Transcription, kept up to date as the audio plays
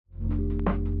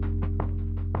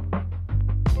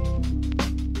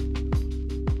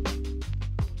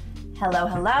Hello,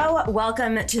 hello.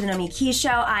 Welcome to the Nomiki Show.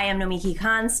 I am Nomiki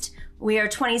Konst. We are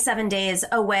 27 days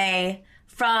away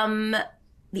from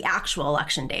the actual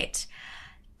election date.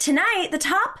 Tonight, the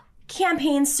top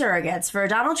campaign surrogates for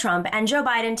Donald Trump and Joe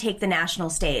Biden take the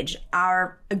national stage.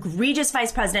 Our egregious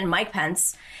Vice President, Mike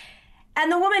Pence,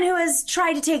 and the woman who has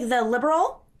tried to take the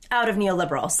liberal out of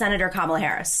neoliberal, Senator Kamala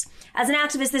Harris. As an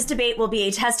activist, this debate will be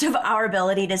a test of our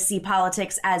ability to see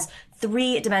politics as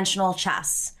three-dimensional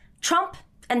chess. Trump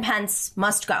and Pence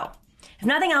must go. If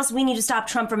nothing else, we need to stop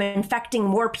Trump from infecting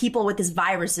more people with his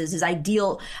viruses, his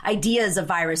ideas of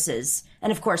viruses,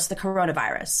 and of course, the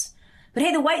coronavirus. But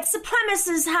hey, the white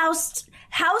supremacist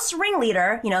house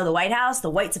ringleader, the White House, the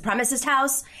white supremacist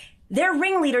house, their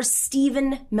ringleader,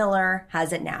 Stephen Miller,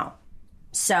 has it now.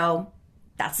 So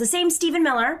that's the same Stephen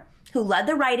Miller who led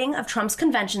the writing of Trump's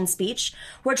convention speech,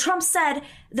 where Trump said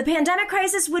the pandemic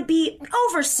crisis would be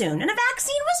over soon and a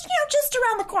vaccine was, just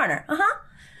around the corner.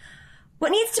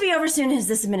 What needs to be over soon is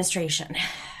this administration.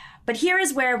 But here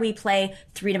is where we play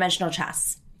three-dimensional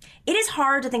chess. It is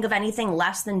hard to think of anything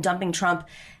less than dumping Trump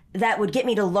that would get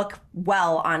me to look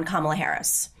well on Kamala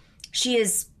Harris. She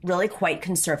is really quite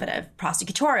conservative,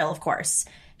 prosecutorial, of course.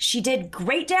 She did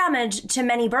great damage to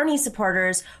many Bernie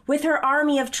supporters with her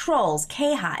army of trolls,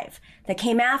 K-Hive, that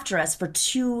came after us for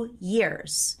 2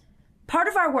 years. Part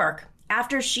of our work,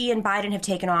 after she and Biden have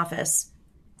taken office,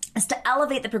 is to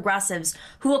elevate the progressives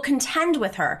who will contend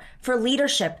with her for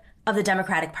leadership of the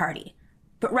Democratic Party.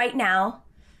 But right now,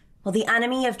 well, the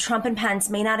enemy of Trump and Pence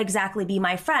may not exactly be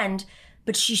my friend,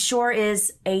 but she sure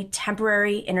is a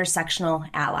temporary intersectional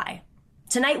ally.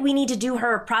 Tonight, we need to do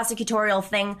her prosecutorial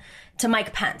thing to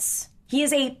Mike Pence. He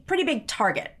is a pretty big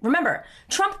target. Remember,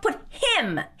 Trump put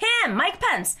him, Mike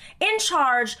Pence, in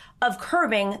charge of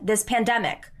curbing this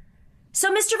pandemic. So,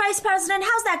 Mr. Vice President,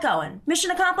 how's that going?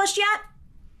 Mission accomplished yet?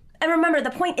 And remember, the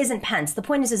point isn't Pence. The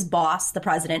point is his boss, the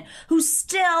president, who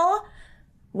still,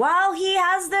 while he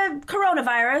has the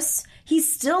coronavirus, he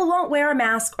still won't wear a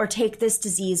mask or take this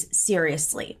disease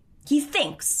seriously. He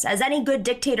thinks, as any good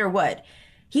dictator would,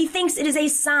 he thinks it is a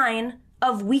sign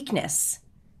of weakness.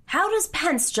 How does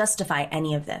Pence justify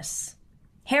any of this?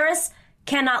 Harris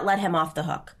cannot let him off the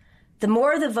hook. The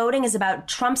more the voting is about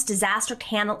Trump's disastrous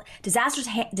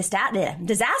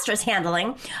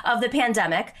handling of the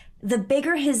pandemic, the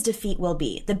bigger his defeat will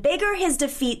be. The bigger his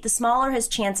defeat, the smaller his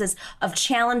chances of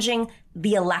challenging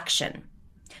the election.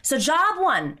 So job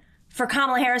one for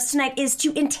Kamala Harris tonight is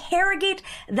to interrogate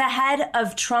the head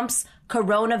of Trump's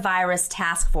coronavirus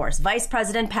task force, Vice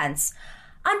President Pence,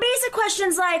 on basic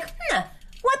questions like,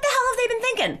 what the hell have they been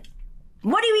thinking?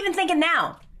 What are you even thinking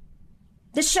now?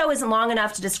 This show isn't long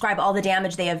enough to describe all the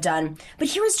damage they have done, but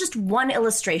here is just one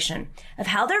illustration of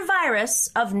how their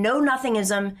virus of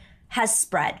know-nothingism has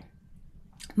spread.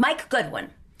 Mike Goodwin.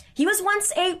 He was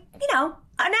once an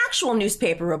actual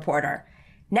newspaper reporter.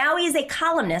 Now he is a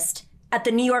columnist at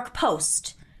the New York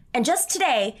Post. And just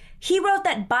today, he wrote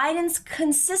that Biden's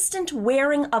consistent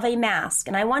wearing of a mask,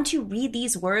 and I want to read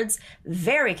these words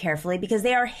very carefully because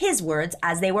they are his words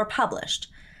as they were published.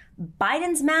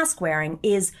 Biden's mask wearing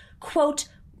is, quote,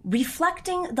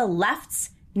 reflecting the left's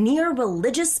near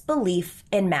religious belief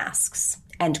in masks,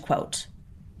 end quote.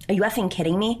 Are you effing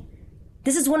kidding me?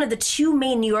 This is one of the two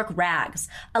main New York rags,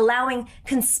 allowing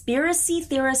conspiracy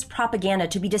theorist propaganda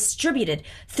to be distributed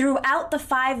throughout the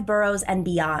 5 boroughs and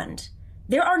beyond.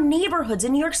 There are neighborhoods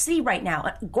in New York City right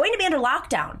now, going to be under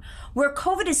lockdown, where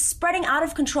COVID is spreading out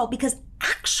of control because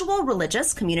actual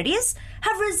religious communities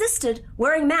have resisted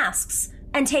wearing masks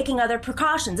and taking other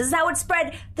precautions. This is how it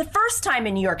spread the first time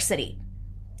in New York City.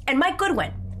 And Mike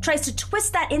Goodwin tries to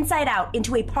twist that inside out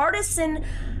into a partisan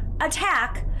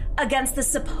attack against the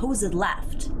supposed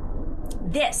left.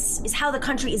 This is how the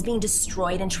country is being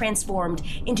destroyed and transformed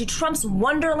into Trump's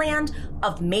wonderland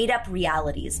of made-up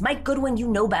realities. Mike Goodwin, you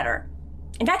know better.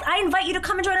 In fact, I invite you to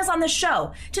come and join us on the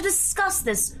show to discuss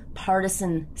this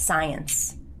partisan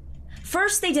science.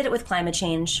 First, they did it with climate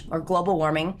change or global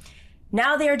warming.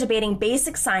 Now they are debating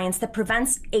basic science that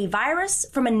prevents a virus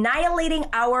from annihilating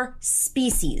our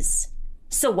species.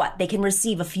 So what, they can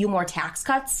receive a few more tax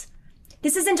cuts?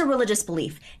 This isn't a religious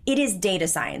belief. It is data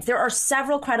science. There are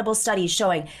several credible studies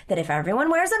showing that if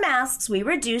everyone wears a mask, we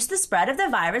reduce the spread of the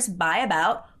virus by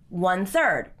about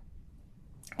 1/3.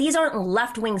 These aren't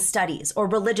left-wing studies or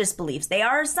religious beliefs. They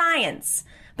are science.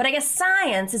 But I guess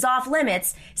science is off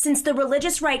limits since the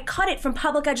religious right cut it from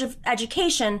public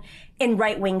education in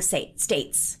right-wing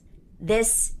states.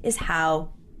 This is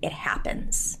how it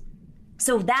happens.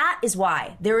 So that is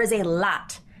why there is a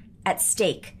lot at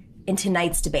stake in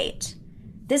tonight's debate.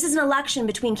 This is an election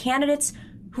between candidates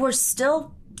who are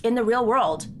still in the real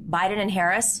world, Biden and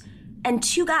Harris, and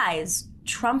two guys,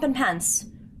 Trump and Pence,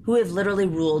 who have literally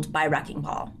ruled by wrecking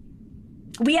ball.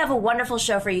 We have a wonderful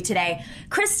show for you today.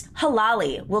 Chris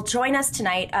Helali will join us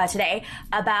today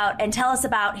about and tell us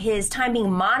about his time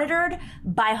being monitored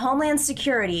by Homeland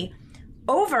Security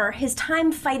over his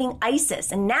time fighting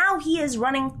ISIS, and now he is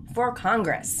running for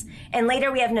Congress. And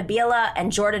later we have Nabilah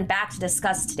and Jordan back to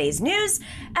discuss today's news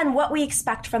and what we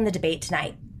expect from the debate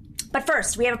tonight. But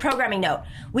first, we have a programming note.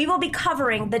 We will be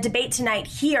covering the debate tonight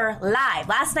here live.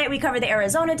 Last night, we covered the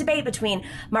Arizona debate between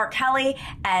Mark Kelly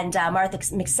and Martha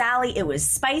McSally. It was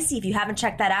spicy. If you haven't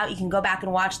checked that out, you can go back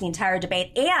and watch the entire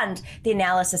debate and the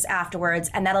analysis afterwards,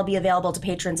 and that'll be available to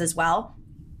patrons as well.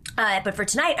 But for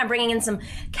tonight, I'm bringing in some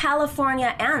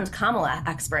California and Kamala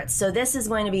experts. So this is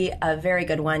going to be a very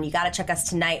good one. You got to check us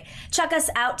tonight. Check us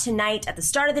out tonight at the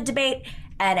start of the debate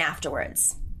and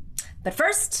afterwards. But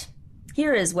first,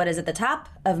 here is what is at the top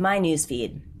of my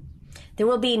newsfeed. There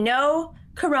will be no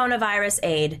coronavirus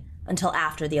aid until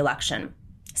after the election.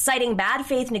 Citing bad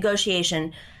faith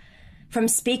negotiation from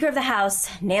Speaker of the House,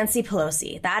 Nancy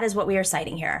Pelosi. That is what we are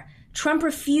citing here. Trump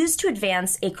refused to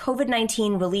advance a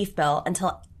COVID-19 relief bill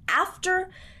until after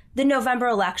the November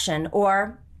election,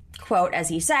 or, quote, as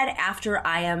he said, after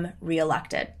I am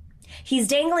reelected. He's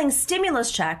dangling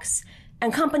stimulus checks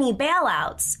and company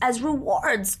bailouts as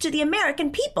rewards to the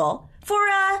American people for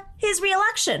his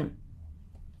reelection.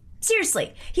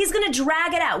 Seriously, he's going to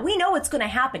drag it out. We know what's going to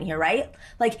happen here, right?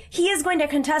 Like, he is going to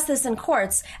contest this in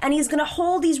courts, and he's going to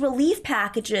hold these relief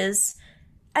packages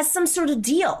as some sort of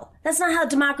deal. That's not how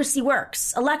democracy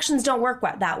works. Elections don't work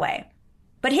that way.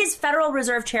 But his Federal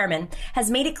Reserve chairman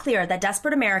has made it clear that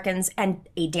desperate Americans and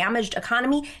a damaged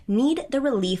economy need the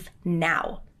relief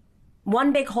now.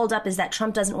 One big holdup is that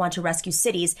Trump doesn't want to rescue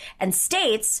cities and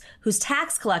states whose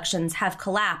tax collections have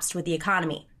collapsed with the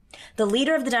economy. The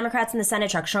leader of the Democrats in the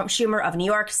Senate, Chuck Schumer of New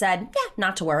York, said,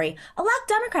 not to worry. Elect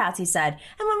Democrats, he said.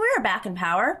 And when we're back in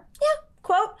power,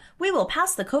 quote, we will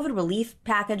pass the COVID relief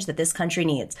package that this country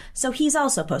needs. So he's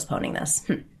also postponing this.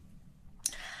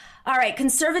 All right,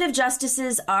 conservative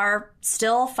justices are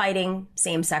still fighting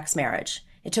same-sex marriage.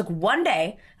 It took one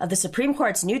day of the Supreme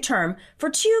Court's new term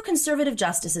for two conservative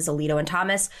justices, Alito and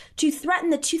Thomas, to threaten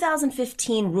the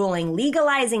 2015 ruling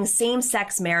legalizing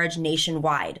same-sex marriage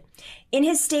nationwide. In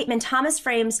his statement, Thomas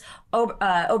frames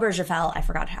Obergefell, I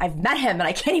forgot, I've met him and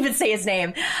I can't even say his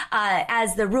name,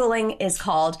 as the ruling is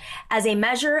called, as a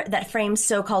measure that frames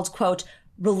so-called, quote,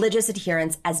 religious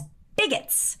adherents as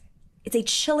bigots. It's a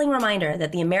chilling reminder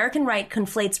that the American right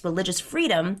conflates religious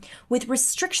freedom with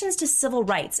restrictions to civil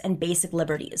rights and basic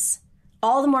liberties.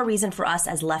 All the more reason for us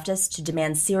as leftists to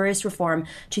demand serious reform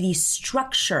to the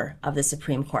structure of the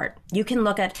Supreme Court. You can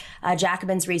look at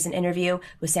Jacobin's recent interview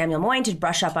with Samuel Moyn to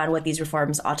brush up on what these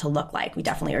reforms ought to look like. We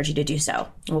definitely urge you to do so.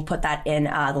 And we'll put that in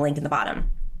the link in the bottom.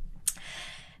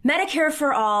 Medicare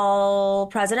for all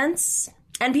presidents.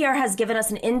 NPR has given us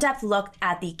an in-depth look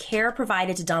at the care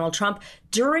provided to Donald Trump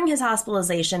during his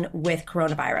hospitalization with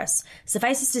coronavirus.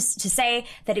 Suffice it to say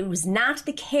that it was not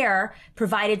the care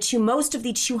provided to most of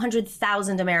the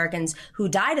 200,000 Americans who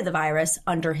died of the virus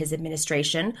under his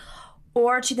administration,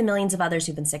 or to the millions of others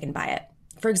who've been sickened by it.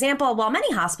 For example, while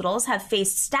many hospitals have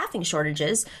faced staffing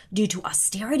shortages due to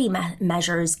austerity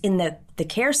measures in the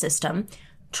care system,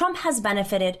 Trump has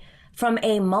benefited from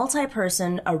a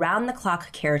multi-person,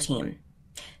 around-the-clock care team.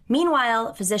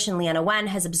 Meanwhile, physician Leana Wen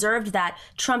has observed that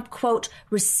Trump, quote,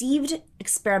 received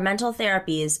experimental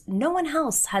therapies no one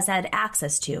else has had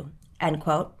access to, end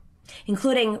quote,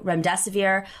 including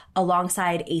remdesivir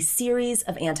alongside a series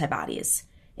of antibodies.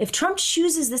 If Trump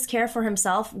chooses this care for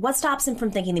himself, what stops him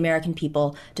from thinking the American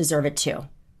people deserve it too?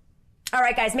 All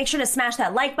right, guys, make sure to smash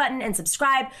that like button and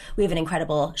subscribe. We have an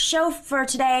incredible show for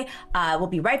today. We'll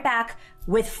be right back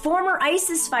with former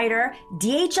ISIS fighter,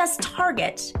 DHS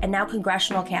target, and now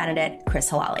congressional candidate,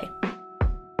 Chris Helali.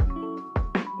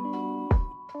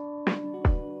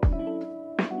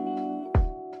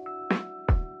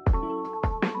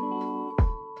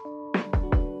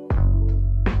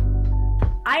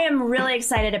 I am really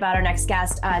excited about our next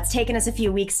guest. It's taken us a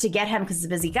few weeks to get him because he's a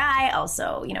busy guy.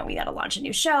 Also, we got to launch a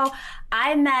new show.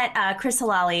 I met Chris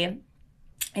Helali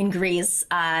in Greece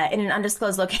in an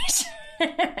undisclosed location.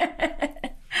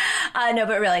 No,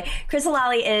 but really, Chris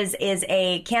Helali is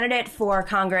a candidate for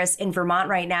Congress in Vermont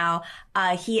right now.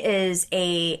 He is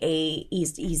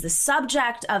he's the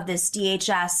subject of this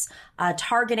DHS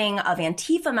targeting of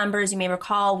Antifa members. You may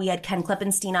recall we had Ken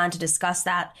Klippenstein on to discuss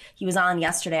that. He was on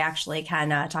yesterday, actually, Ken,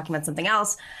 talking about something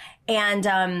else. And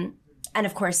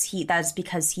of course, that's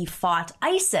because he fought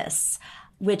ISIS,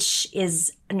 which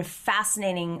is a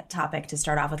fascinating topic to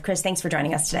start off with. Chris, thanks for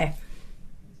joining us today.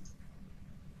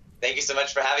 Thank you so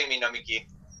much for having me, Nomiki.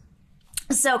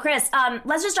 So, Chris,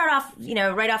 let's just start off,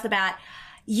 right off the bat.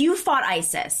 You fought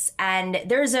ISIS, and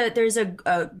there's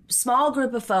a small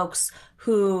group of folks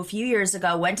who a few years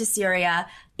ago went to Syria,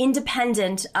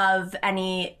 independent of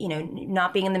any,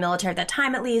 not being in the military at that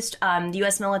time, at least, the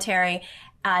U.S. military,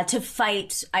 to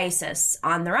fight ISIS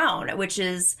on their own, which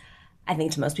is, I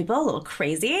think, to most people, a little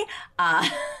crazy.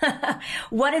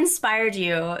 What inspired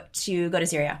you to go to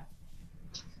Syria?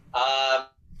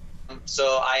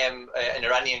 So I am an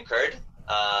Iranian Kurd.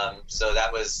 So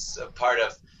that was part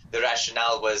of the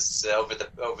rationale was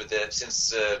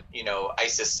since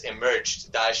ISIS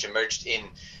emerged, Daesh emerged in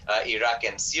Iraq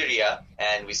and Syria,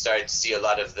 and we started to see a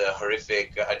lot of the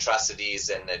horrific atrocities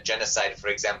and the genocide, for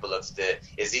example, of the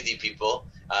Yazidi people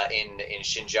in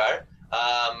Sinjar.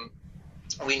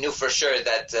 We knew for sure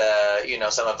that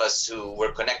some of us who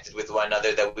were connected with one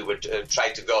another that we would try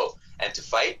to go and to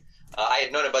fight. I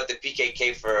had known about the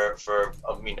PKK for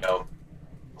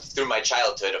through my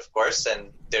childhood, of course, and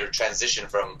their transition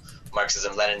from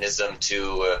Marxism-Leninism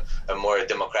to a more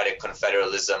democratic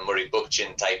confederalism,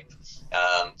 Murray-Bookchin type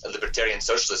libertarian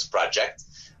socialist project.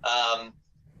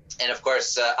 And of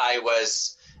course, I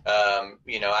was,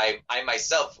 I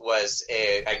myself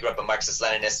I grew up a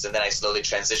Marxist-Leninist, and then I slowly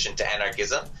transitioned to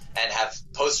anarchism and have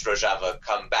post-Rojava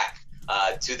come back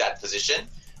to that position.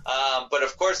 But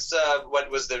of course, what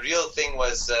was the real thing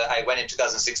was I went in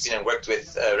 2016 and worked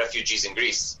with refugees in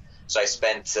Greece. So I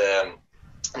spent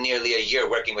nearly a year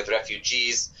working with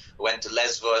refugees, went to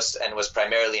Lesbos, and was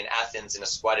primarily in Athens in a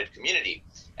squatted community,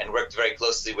 and worked very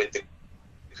closely with the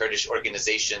Kurdish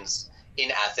organizations in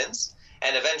Athens.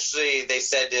 And eventually they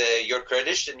said, you're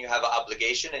Kurdish and you have an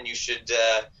obligation and you should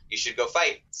go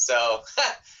fight. So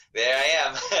there I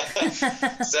am.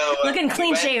 So looking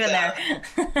clean shaven there.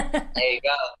 There you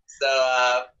go.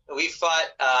 So we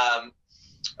fought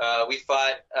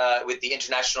with the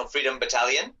International Freedom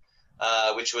Battalion,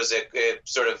 which was a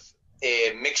sort of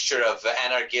a mixture of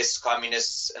anarchists,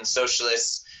 communists, and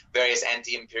socialists, various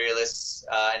anti-imperialists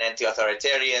and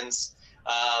anti-authoritarians.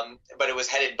 But it was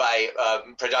headed by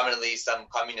predominantly some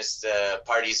communist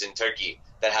parties in Turkey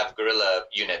that have guerrilla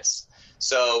units.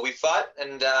 So we fought,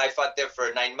 and I fought there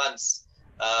for 9 months,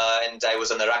 and I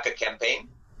was on the Raqqa campaign.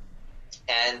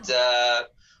 And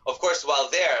of course, while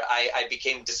there, I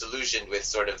became disillusioned with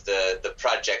sort of the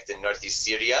project in northeast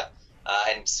Syria,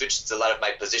 and switched a lot of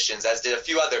my positions, as did a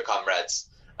few other comrades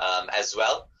as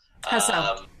well. How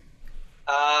so?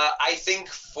 I think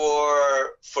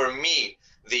for me,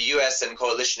 the U.S. and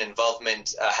coalition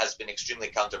involvement has been extremely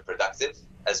counterproductive,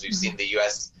 as we've seen the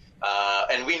U.S.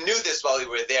 And we knew this while we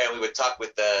were there, and we would talk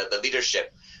with the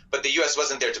leadership. But the U.S.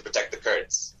 wasn't there to protect the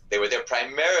Kurds. They were there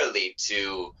primarily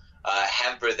to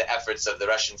hamper the efforts of the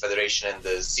Russian Federation and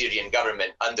the Syrian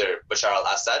government under Bashar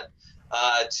al-Assad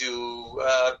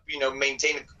to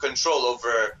maintain control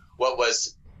over what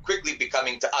was quickly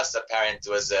becoming to us apparent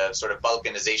was a sort of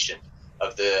Balkanization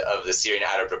of the Syrian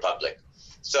Arab Republic.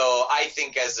 So I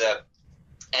think as an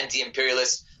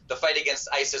anti-imperialist, the fight against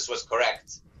ISIS was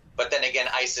correct. But then again,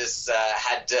 ISIS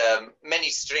had many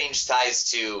strange ties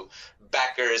to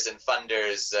backers and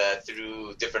funders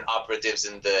through different operatives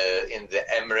in the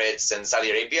Emirates and Saudi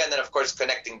Arabia, and then of course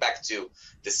connecting back to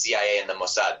the CIA and the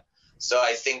Mossad. So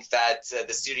I think that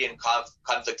the Syrian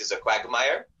conflict is a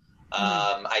quagmire.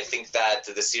 I think that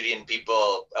the Syrian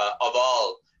people of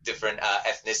all different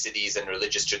ethnicities and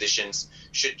religious traditions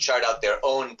should chart out their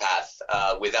own path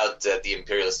without the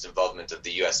imperialist involvement of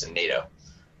the U.S. and NATO.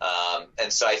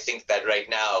 And so I think that right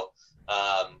now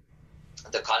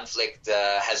the conflict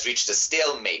has reached a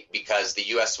stalemate because the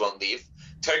U.S. won't leave.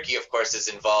 Turkey, of course, is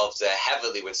involved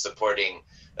heavily with supporting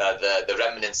the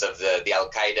remnants of the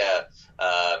Al-Qaeda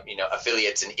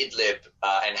affiliates in Idlib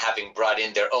and having brought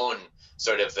in their own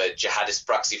sort of jihadist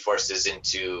proxy forces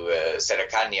into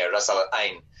Serikania, Ras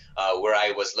al-Ain, where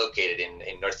I was located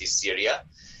in northeast Syria.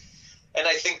 And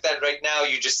I think that right now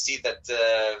you just see that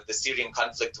the Syrian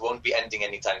conflict won't be ending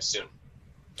anytime soon.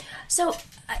 So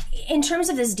in terms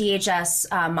of this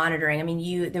DHS monitoring, I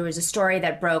mean, there was a story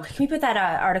that broke. Can we put that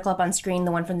article up on screen,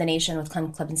 the one from The Nation with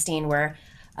Clem Klippenstein, where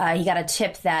he got a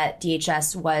tip that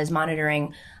DHS was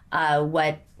monitoring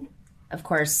what, of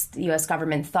course, the U.S.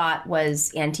 government thought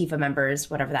was Antifa members,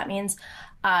 whatever that means.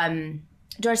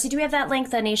 Darcy, do we have that link,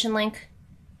 the Nation link,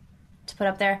 to put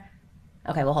up there?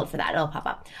 Okay, we'll hold for that. It'll pop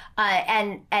up.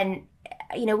 And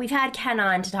we've had Ken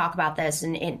on to talk about this,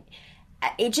 and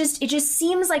it just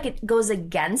seems like it goes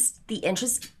against the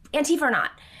interest, Antifa or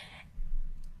not.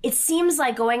 It seems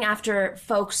like going after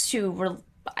folks who were,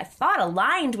 I thought,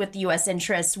 aligned with the U.S.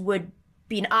 interests would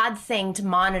be an odd thing to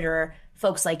monitor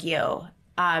folks like you.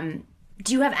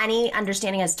 Do you have any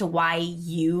understanding as to why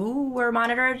you were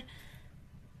monitored?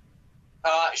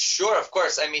 Sure, of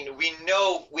course. I mean, we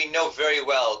know very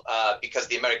well because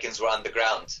the Americans were on the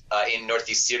ground in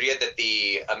northeast Syria that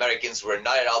the Americans were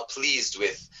not at all pleased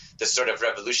with the sort of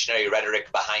revolutionary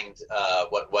rhetoric behind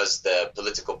what was the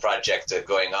political project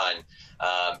going on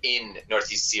in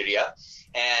northeast Syria.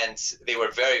 And they were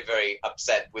very, very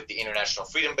upset with the International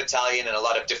Freedom Battalion and a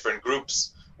lot of different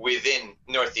groups within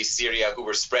northeast Syria who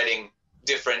were spreading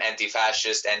different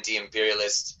anti-fascist,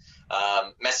 anti-imperialist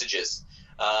messages.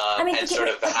 Can I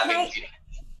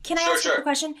ask you a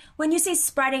question? When you say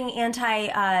spreading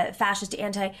anti-fascist,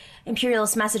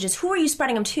 anti-imperialist messages, who are you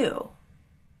spreading them to?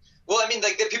 Well, I mean,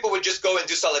 like the people would just go and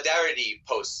do solidarity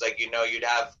posts. Like, you'd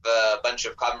have a bunch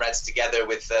of comrades together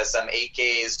with some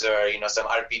AKs or, some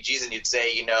RPGs, and you'd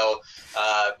say,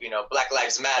 Black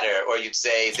Lives Matter, or you'd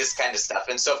say this kind of stuff.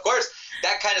 And so, of course,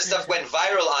 that kind of stuff went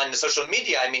viral on social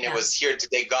media. I mean, It was here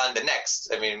today, gone the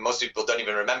next. I mean, most people don't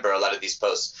even remember a lot of these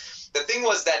posts. The thing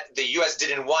was that the U.S.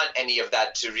 didn't want any of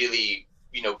that to really,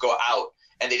 go out.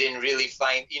 And they didn't really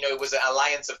find, it was an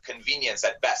alliance of convenience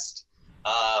at best.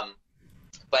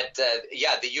 But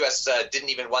the U.S. Didn't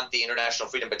even want the International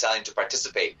Freedom Battalion to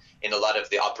participate in a lot of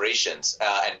the operations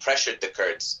and pressured the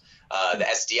Kurds, the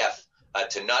SDF,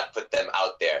 to not put them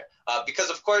out there. Because,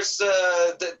 of course,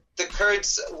 the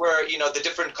Kurds were, the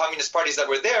different communist parties that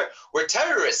were there were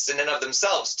terrorists in and of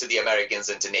themselves to the Americans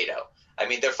and to NATO. I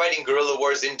mean, they're fighting guerrilla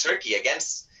wars in Turkey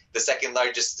against the second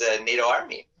largest NATO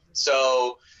army.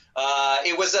 So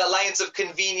it was an alliance of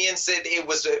convenience. It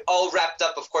was all wrapped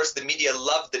up. Of course, the media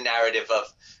loved the narrative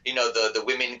of, the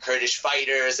women Kurdish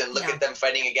fighters and look at them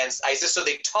fighting against ISIS. So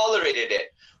they tolerated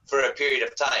it for a period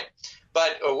of time.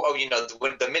 But,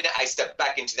 when the minute I stepped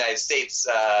back into the United States,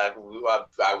 I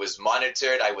was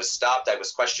monitored. I was stopped. I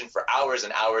was questioned for hours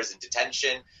and hours in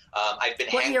detention. I've been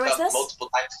handcuffed multiple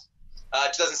times.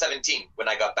 2017, when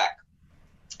I got back.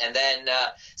 And then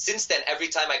since then, every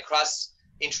time I cross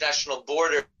international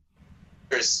borders,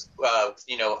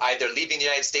 either leaving the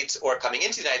United States or coming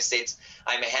into the United States,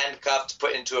 I'm handcuffed,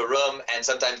 put into a room, and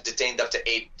sometimes detained up to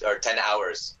 8 or 10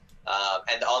 hours.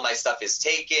 And all my stuff is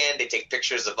taken. They take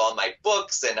pictures of all my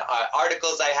books and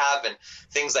articles I have and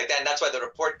things like that. And that's why the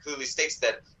report clearly states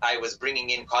that I was bringing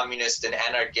in communists and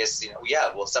anarchists.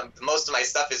 Most of my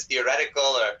stuff is theoretical,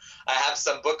 or I have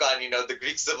some book on, the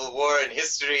Greek Civil War and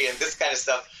history and this kind of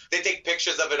stuff. They take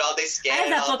pictures of it all. They scan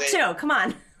it all. I have that book too. Come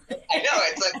on. I know.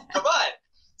 It's like, come on.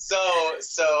 So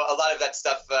a lot of that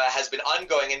stuff has been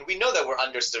ongoing, and we know that we're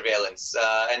under surveillance.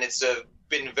 And it's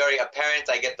been very apparent.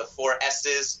 I get the 4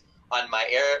 S's on my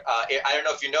I don't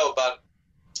know if you know about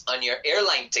on your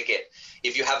airline ticket.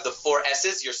 If you have the 4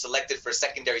 S's, you're selected for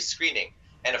secondary screening.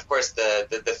 And of course,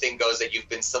 the thing goes that you've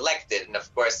been selected. And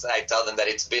of course, I tell them that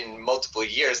it's been multiple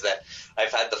years that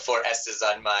I've had the 4 S's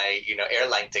on my,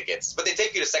 airline tickets. But they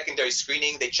take you to secondary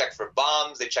screening. They check for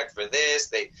bombs. They check for this.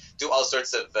 They do all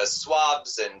sorts of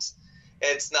swabs, and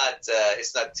it's not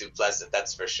too pleasant.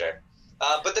 That's for sure.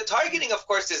 But the targeting, of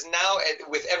course, is now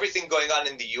with everything going on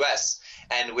in the U.S.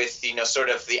 and with, sort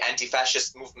of the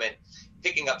anti-fascist movement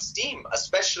picking up steam,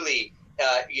 especially,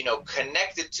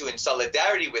 connected to in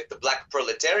solidarity with the black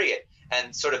proletariat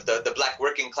and sort of the black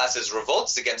working class's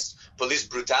revolts against police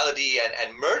brutality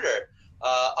and murder.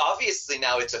 Obviously,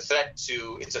 now it's a threat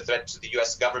to the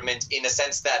U.S. government in a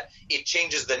sense that it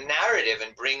changes the narrative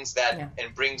and brings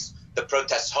the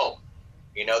protests home.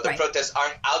 The protests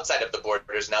aren't outside of the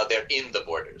borders. Now they're in the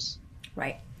borders.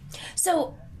 Right.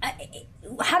 So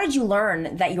how did you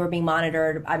learn that you were being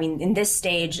monitored? I mean, in this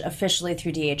stage, officially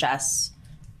through DHS?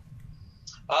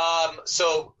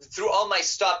 So through all my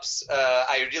stops,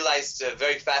 I realized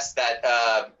very fast that,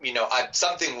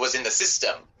 something was in the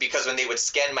system, because when they would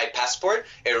scan my passport,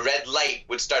 a red light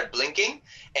would start blinking.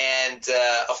 And,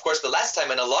 of course, the last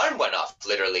time an alarm went off,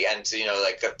 literally. And,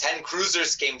 10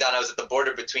 cruisers came down. I was at the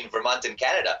border between Vermont and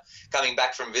Canada, coming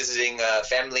back from visiting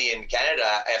family in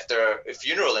Canada after a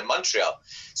funeral in Montreal.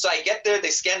 So I get there, they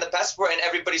scan the passport, and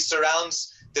everybody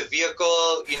surrounds the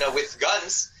vehicle, with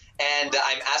guns. And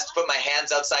I'm asked to put my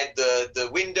hands outside the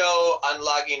window,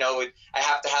 unlock, I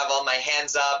have to have all my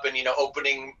hands up and,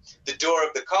 opening the door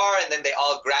of the car. And then they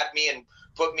all grab me and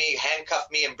handcuff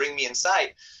me and bring me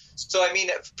inside. So, I mean,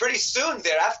 pretty soon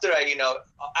thereafter,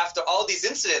 after all these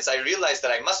incidents, I realized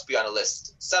that I must be on a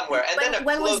list somewhere. And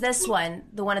when was this one,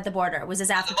 the one at the border? Was this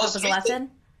after Trump was elected?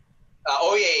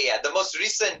 Yeah. The most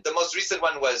recent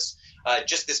one was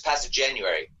just this past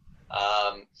January.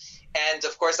 And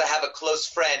of course, I have a close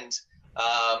friend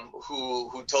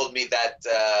who told me that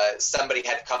somebody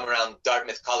had come around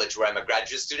Dartmouth College, where I'm a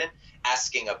graduate student,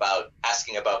 asking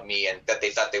about me, and that they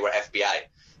thought they were FBI.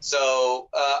 So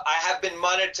I have been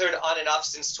monitored on and off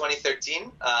since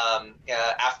 2013.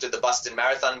 After the Boston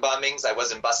Marathon bombings, I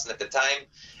was in Boston at the time,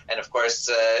 and of course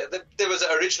there was an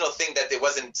original thing that it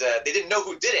wasn't. They didn't know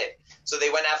who did it, so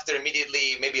they went after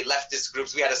immediately maybe leftist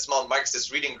groups. We had a small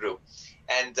Marxist reading group,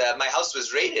 and my house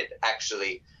was raided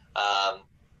actually.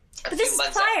 But this is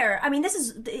prior. I mean, this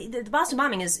is the Boston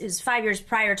bombing is 5 years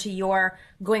prior to your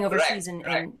going overseas.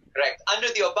 Correct. Under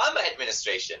the Obama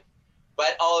administration.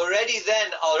 But already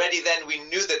then, we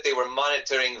knew that they were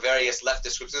monitoring various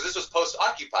leftist groups. So this was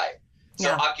post-Occupy. So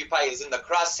Occupy is in the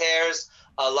crosshairs.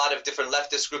 A lot of different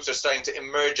leftist groups are starting to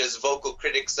emerge as vocal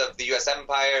critics of the U.S.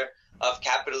 empire, of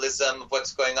capitalism, of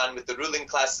what's going on with the ruling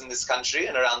class in this country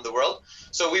and around the world.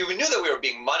 So we knew that we were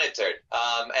being monitored.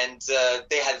 And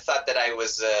they had thought that I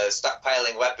was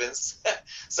stockpiling weapons.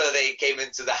 So they came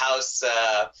into the house,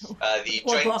 the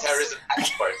Joint Terrorism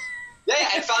Task Force. Yeah,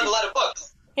 and found a lot of books.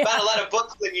 Found a lot of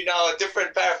books and,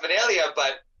 different paraphernalia,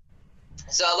 but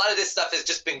so a lot of this stuff has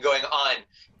just been going on.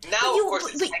 Now, of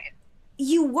course,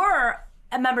 you were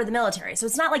a member of the military, so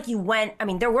it's not like you went. I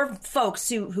mean, there were folks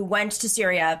who went to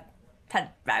Syria, we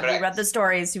read the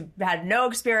stories, who had no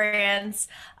experience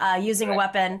using a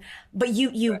weapon, but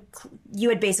you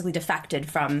had basically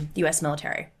defected from the U.S.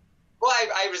 military. Well,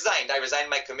 I resigned. I resigned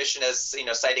my commission as,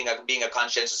 citing being a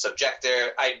conscientious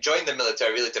objector. I joined the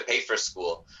military really to pay for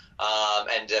school.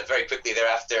 And very quickly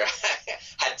thereafter,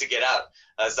 had to get out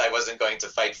as I wasn't going to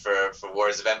fight for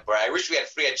wars of empire. I wish we had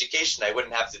free education. I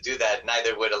wouldn't have to do that.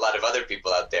 Neither would a lot of other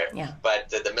people out there. Yeah. But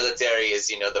the military is,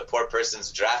 the poor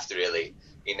person's draft, really.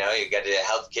 You got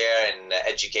healthcare and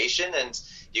education, and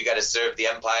you got to serve the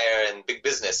empire and big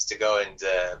business to go and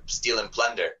steal and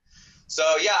plunder. So,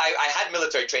 yeah, I had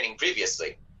military training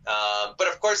previously. But,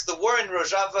 of course, the war in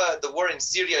Rojava, the war in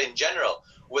Syria in general,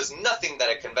 was nothing that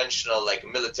a conventional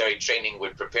military training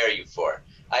would prepare you for.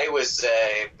 I was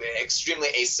extremely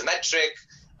asymmetric.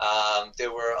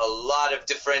 There were a lot of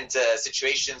different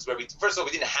situations where first of all,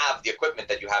 we didn't have the equipment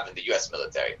that you have in the U.S.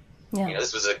 military. Yeah.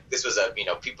 This was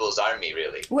a people's army,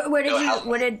 really. Where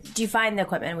did you find the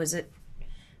equipment? Was it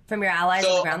from your allies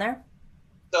on the ground there?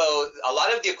 So a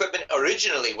lot of the equipment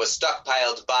originally was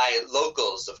stockpiled by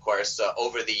locals, of course,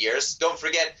 over the years. Don't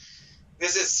forget,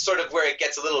 this is sort of where it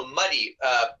gets a little muddy.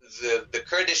 The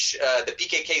Kurdish, the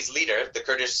PKK's leader, the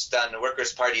Kurdistan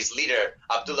Workers' Party's leader,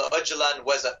 Abdullah Öcalan,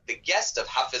 was the guest of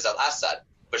Hafiz al-Assad,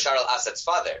 Bashar al-Assad's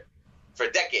father, for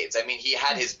decades. I mean, he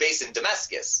had his base in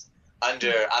Damascus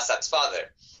under Assad's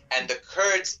father. And the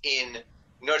Kurds in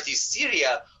northeast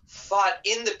Syria fought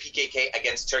in the PKK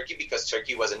against Turkey because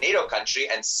Turkey was a NATO country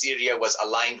and Syria was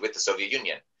aligned with the Soviet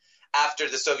Union. After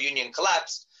the Soviet Union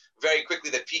collapsed, very quickly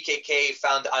the PKK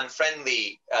found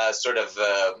unfriendly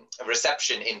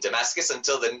reception in Damascus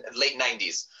until the late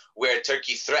 90s, where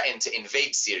Turkey threatened to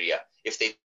invade Syria if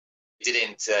they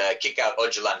didn't kick out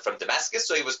Öcalan from Damascus,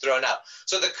 so he was thrown out.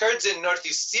 So the Kurds in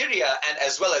northeast Syria, and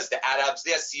as well as the Arabs,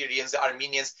 the Assyrians, the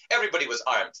Armenians, everybody was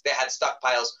armed. They had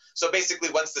stockpiles. So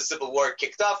basically, once the civil war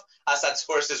kicked off, Assad's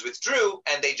forces withdrew,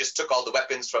 and they just took all the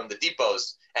weapons from the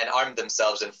depots and armed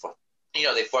themselves, and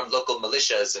they formed local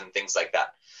militias and things like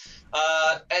that.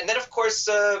 And then, of course,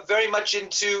 very much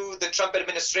into the Trump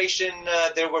administration,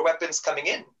 there were weapons coming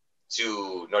in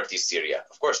to northeast Syria.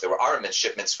 Of course, there were armament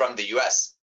shipments from the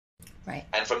U.S. Right.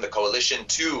 And from the coalition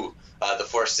to the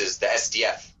forces, the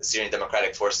SDF, the Syrian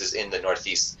Democratic Forces in the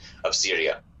northeast of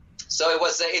Syria. So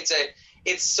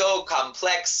it's so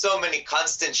complex, so many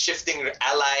constant shifting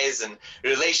allies and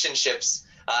relationships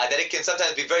that it can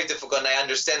sometimes be very difficult. And I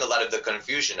understand a lot of the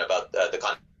confusion about the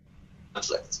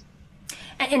conflict.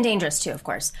 And dangerous too, of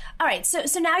course. All right,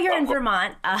 so now you're in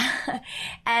Vermont,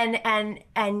 and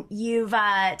you've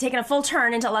taken a full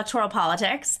turn into electoral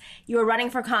politics. You were running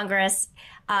for Congress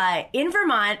in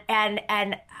Vermont, and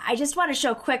I just want to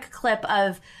show a quick clip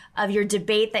of your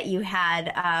debate that you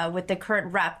had with the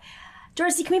current rep.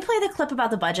 Dorsey, can we play the clip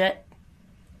about the budget?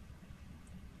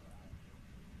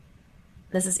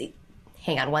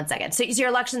 Hang on one second. So your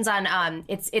election's on,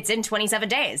 it's in 27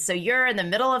 days. So you're in the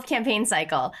middle of campaign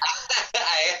cycle.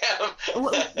 I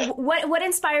am. What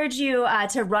inspired you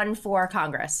to run for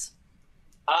Congress?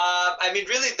 I mean,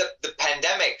 really, the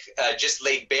pandemic just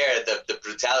laid bare the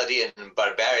brutality and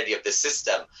barbarity of the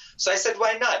system. So I said,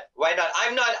 why not? Why not?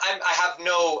 I have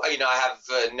no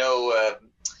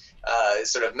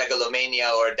sort of megalomania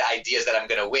or the ideas that I'm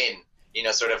going to win,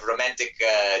 sort of romantic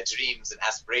dreams and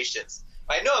aspirations.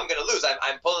 I know I'm going to lose.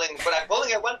 I'm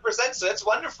polling at 1%, so that's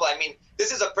wonderful. I mean,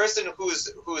 this is a person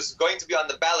who's going to be on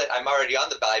the ballot. I'm already on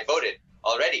the ballot. I voted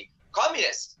already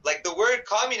communist. Like the word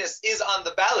communist is on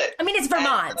the ballot. I mean, it's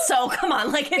Vermont, so come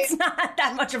on, like it's not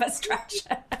that much of a stretch.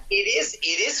 It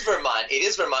is Vermont. It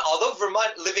is Vermont. Although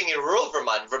Vermont, living in rural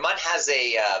Vermont, Vermont has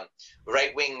a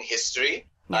right-wing history.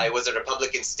 Yeah. It was a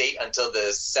Republican state until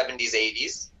the 70s,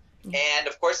 80s. And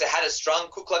of course, it had a strong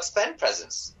Ku Klux Klan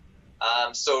presence.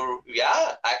 So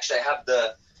yeah, actually,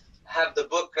 I have the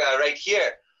book right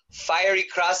here, "Fiery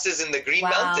Crosses in the Green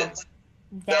Mountains."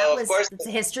 Of course, it's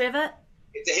a history of it.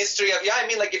 It's a history of, yeah. I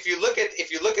mean, like if you look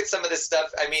at some of this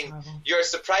stuff, I mean, you're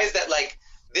surprised that like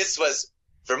this was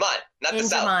Vermont, not the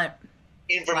South.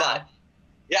 In Vermont. Wow.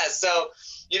 Yeah. So,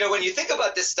 when you think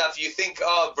about this stuff, you think,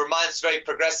 oh, Vermont's very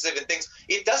progressive and things.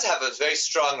 It does have a very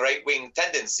strong right-wing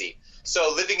tendency.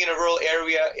 So living in a rural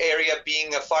area,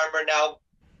 being a farmer now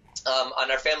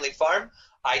on our family farm,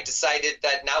 I decided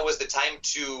that now was the time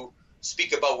to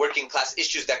speak about working class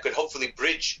issues that could hopefully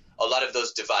bridge a lot of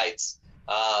those divides.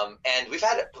 And we've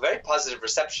had a very positive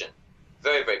reception,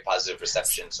 very, very positive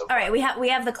reception. So far. All right, we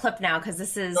have the clip now because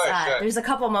this is sure. There's a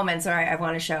couple moments where I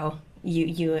want to show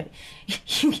you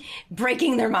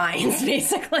breaking their minds,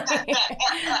 basically.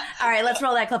 All right, let's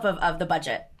roll that clip of the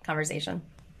budget conversation.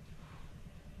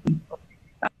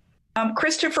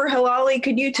 Christopher Helali,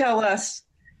 could you tell us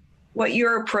what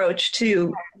your approach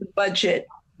to the budget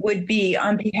would be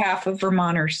on behalf of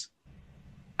Vermonters?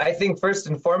 I think first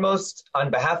and foremost,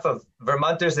 on behalf of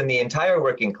Vermonters and the entire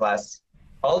working class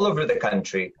all over the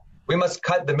country, we must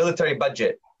cut the military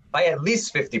budget by at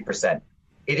least 50%.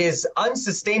 It is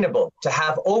unsustainable to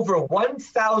have over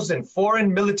 1,000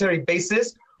 foreign military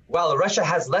bases while Russia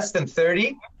has less than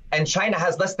 30 and China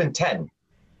has less than 10.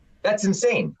 That's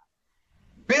insane.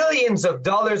 Billions of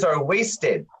dollars are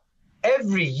wasted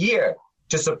every year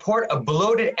to support a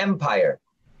bloated empire,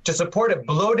 to support a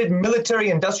bloated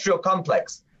military-industrial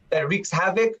complex that wreaks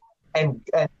havoc and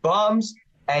bombs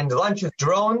and launches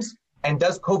drones and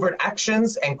does covert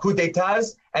actions and coups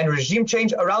d'etats and regime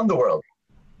change around the world.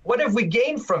 What have we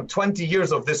gained from 20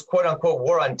 years of this quote-unquote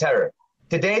war on terror?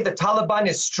 Today, the Taliban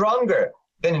is stronger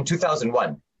than in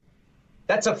 2001.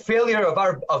 That's a failure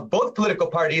of both political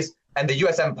parties and the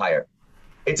U.S. empire.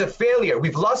 It's a failure.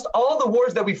 We've lost all the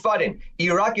wars that we fought in.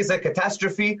 Iraq is a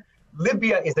catastrophe.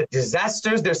 Libya is a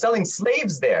disaster. They're selling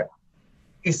slaves there.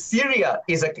 Syria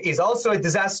is also a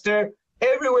disaster.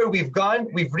 Everywhere we've gone,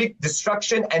 we've wreaked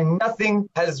destruction and nothing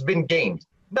has been gained.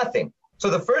 Nothing. So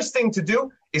the first thing to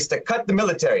do is to cut the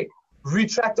military,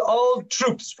 retract all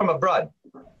troops from abroad,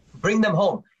 bring them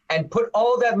home, and put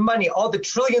all that money, all the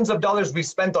trillions of dollars we've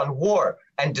spent on war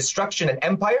and destruction and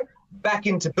empire back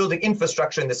into building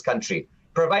infrastructure in this country,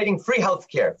 providing free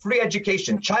healthcare, free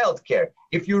education, childcare.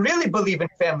 If you really believe in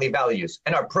family values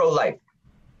and are pro-life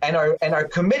and are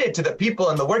committed to the people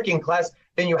and the working class,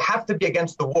 then you have to be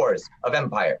against the wars of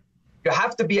empire. You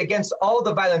have to be against all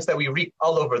the violence that we wreak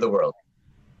all over the world.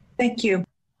 Thank you.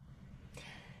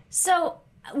 So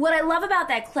what I love about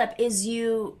that clip is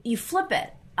you flip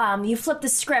it. You flip the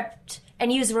script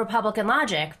and use Republican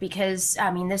logic because,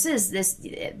 I mean, this.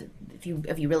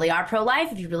 If you really are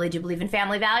pro-life, if you really do believe in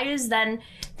family values, then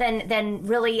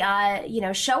really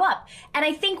show up. And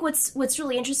I think what's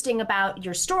really interesting about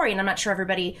your story, and I'm not sure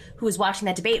everybody who is watching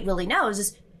that debate really knows,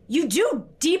 is you do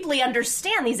deeply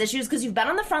understand these issues because you've been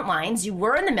on the front lines. You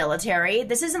were in the military.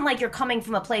 This isn't like you're coming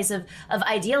from a place of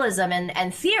idealism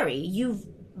and theory. You've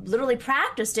literally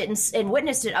practiced it and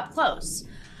witnessed it up close.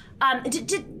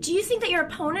 Do you think that your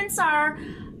opponents are?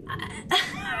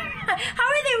 How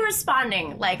are they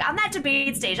responding? Like on that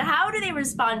debate stage, how do they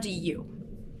respond to you?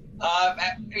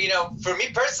 For me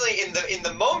personally, in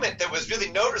the moment, there was really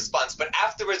no response. But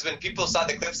afterwards, when people saw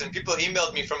the clips and people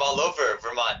emailed me from all over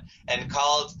Vermont and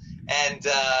called, and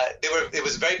it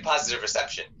was very positive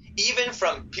reception. Even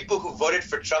from people who voted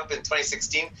for Trump in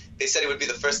 2016, they said it would be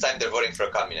the first time they're voting for a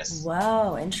communist.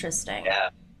 Whoa, interesting.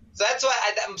 Yeah. So that's why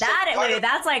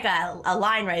that's like a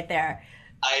line right there.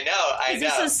 I know.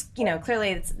 This is,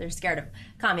 clearly they're scared of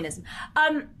communism.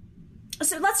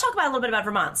 So let's talk about a little bit about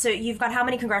Vermont. So you've got how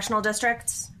many congressional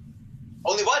districts?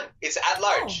 Only one. It's at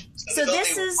large. Oh. So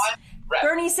this is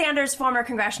Bernie Sanders' former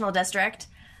congressional district.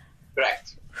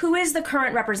 Correct. Who is the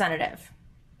current representative?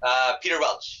 Peter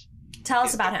Welch. Tell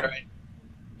us about him.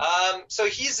 So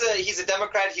he's a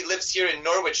Democrat. He lives here in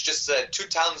Norwich, just 2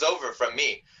 towns over from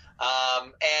me.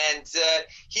 And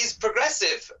he's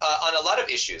progressive on a lot of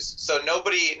issues. So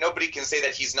nobody can say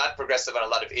that he's not progressive on a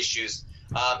lot of issues.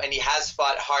 And he has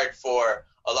fought hard for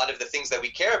a lot of the things that we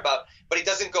care about, but he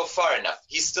doesn't go far enough.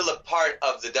 He's still a part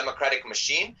of the Democratic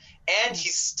machine, and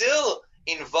he's still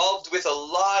involved with a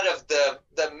lot of the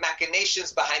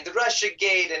machinations behind the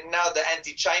Russiagate and now the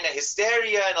anti-China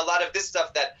hysteria and a lot of this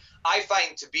stuff that I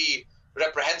find to be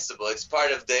reprehensible. It's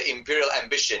part of the imperial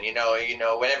ambition.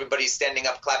 When everybody's standing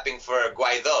up clapping for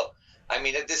Guaido. I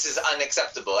mean, this is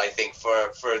unacceptable, I think,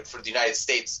 for the United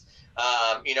States.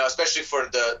 Especially for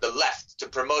the left to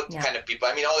promote kind of people.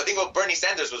 I mean, I think Bernie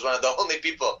Sanders was one of the only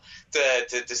people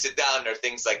to sit down or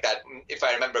things like that, if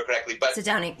I remember correctly. But sit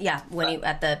down,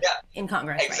 in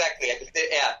Congress. Exactly, right?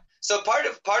 Yeah. So part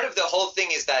of the whole thing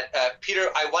is that, Peter,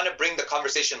 I want to bring the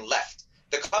conversation left.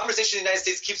 The conversation in the United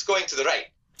States keeps going to the right.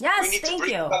 Yes, we need thank to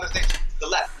bring you. the conversation to the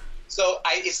left. So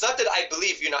it's not that I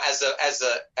believe,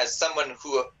 as someone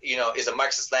who is a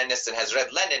Marxist-Leninist and has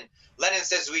read Lenin. Lenin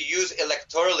says we use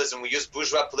electoralism, we use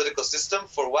bourgeois political system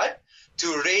for what?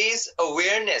 To raise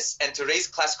awareness and to raise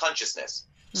class consciousness.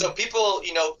 So people,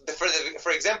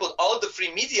 for example, all the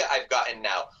free media I've gotten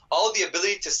now, all the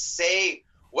ability to say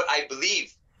what I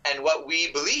believe and what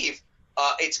we believe,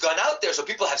 it's gone out there. So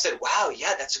people have said, wow,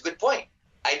 yeah, that's a good point.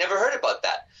 I never heard about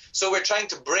that. So we're trying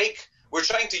to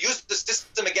use the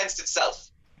system against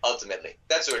itself, ultimately.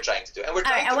 That's what we're trying to do. And we're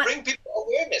trying to bring people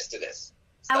awareness to this.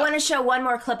 I want to show one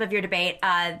more clip of your debate.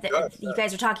 You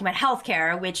guys are talking about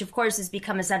healthcare, which, of course, has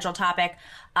become a central topic.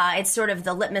 It's sort of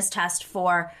the litmus test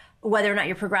for whether or not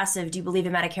you're progressive. Do you believe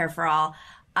in Medicare for all?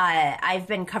 I've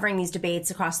been covering these debates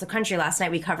across the country. Last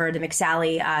night we covered the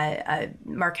McSally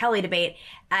Mark Kelly debate,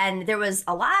 and there was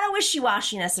a lot of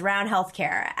wishy-washiness around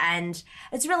healthcare. And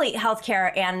it's really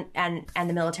healthcare and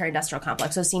the military-industrial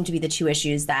complex. Those seem to be the two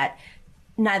issues that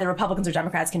neither Republicans or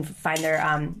Democrats can find their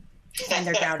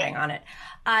grounding on it.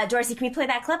 Dorsey, can we play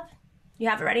that clip? You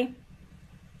have it ready?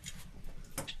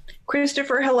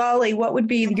 Christopher Helali, what would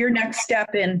be your next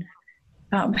step in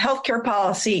healthcare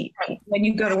policy when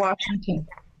you go to Washington?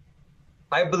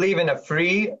 I believe in a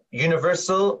free,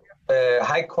 universal,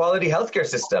 high-quality healthcare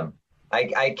system.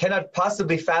 I cannot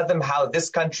possibly fathom how this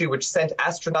country, which sent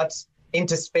astronauts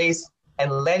into space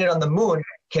and landed on the moon,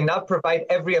 cannot provide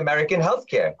every American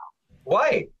healthcare.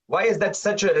 Why? Why is that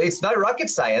it's not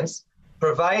rocket science.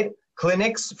 Provide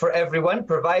clinics for everyone,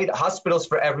 provide hospitals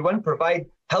for everyone, provide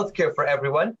healthcare for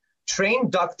everyone, train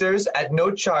doctors at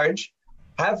no charge,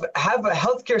 have a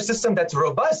healthcare system that's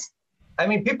robust. I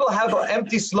mean, people have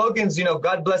empty slogans,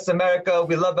 God bless America,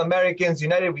 we love Americans,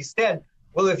 United we stand.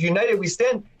 Well, if United we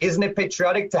stand, isn't it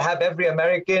patriotic to have every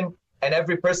American and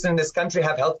every person in this country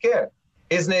have healthcare?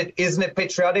 Isn't it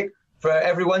patriotic for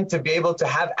everyone to be able to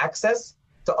have access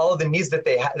to all the needs that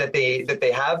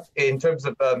they have in terms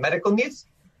of medical needs?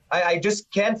 I just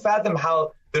can't fathom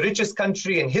how the richest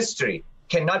country in history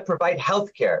cannot provide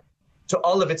health care to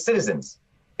all of its citizens.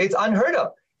 It's unheard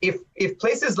of. If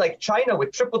places like China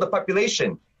with triple the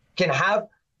population can have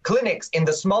clinics in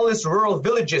the smallest rural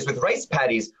villages with rice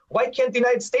paddies, why can't the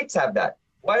United States have that?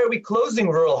 Why are we closing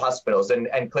rural hospitals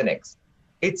and clinics?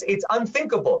 It's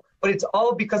unthinkable, but it's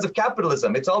all because of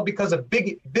capitalism. It's all because of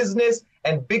big business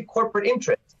and big corporate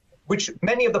interests, which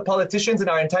many of the politicians in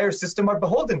our entire system are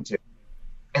beholden to.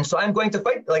 And so I'm going to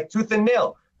fight like tooth and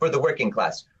nail for the working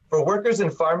class, for workers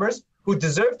and farmers who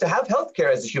deserve to have health care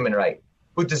as a human right,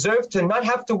 who deserve to not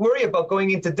have to worry about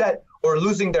going into debt or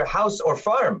losing their house or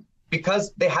farm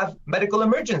because they have medical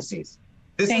emergencies.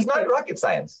 This is not rocket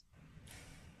science.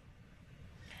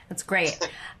 That's great.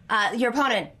 Your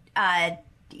opponent,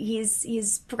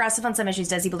 he's progressive on some issues.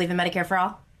 Does he believe in Medicare for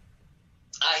all?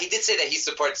 He did say that he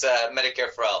supports Medicare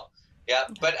for all. Yeah,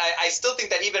 but I still think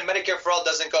that even Medicare for all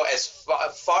doesn't go as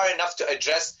far enough to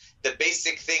address the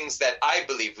basic things that I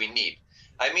believe we need.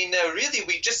 I mean, really,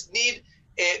 we just need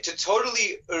to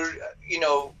totally,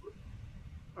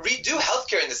 redo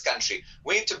healthcare in this country.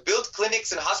 We need to build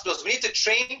clinics and hospitals. We need to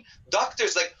train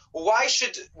doctors. Like, why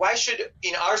should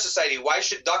in our society, why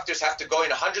should doctors have to go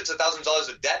into hundreds of thousands of dollars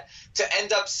of debt to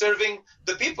end up serving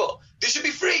the people? This should be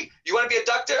free. You want to be a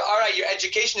doctor? All right, your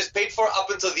education is paid for up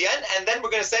until the end, and then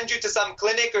we're going to send you to some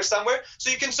clinic or somewhere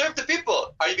so you can serve the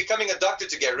people. Are you becoming a doctor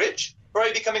to get rich, or are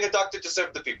you becoming a doctor to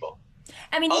serve the people?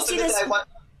 I mean, we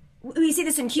see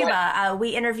this in Cuba. We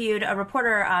interviewed a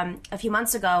reporter a few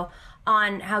months ago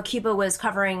on how Cuba was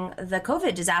covering the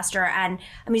COVID disaster. And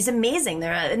I mean, it's amazing.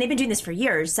 And they've been doing this for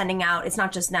years, sending out, it's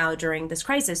not just now during this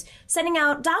crisis, sending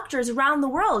out doctors around the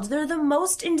world. They're the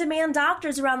most in-demand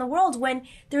doctors around the world when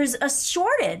there's a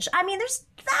shortage. I mean, there's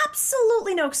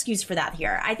absolutely no excuse for that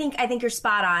here. I think you're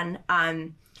spot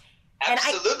on.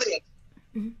 Absolutely.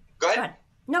 Go ahead.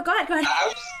 No, go ahead.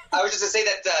 I was just going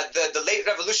to say that the late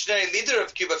revolutionary leader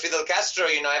of Cuba, Fidel Castro,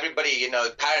 everybody,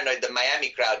 paranoid, the Miami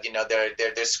crowd,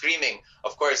 they're screaming.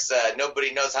 Of course,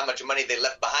 nobody knows how much money they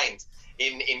left behind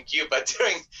in Cuba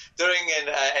during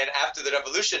and after the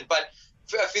revolution. But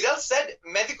Fidel said,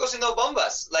 "Médicos y no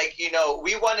bombas." Like,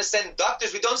 we want to send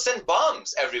doctors. We don't send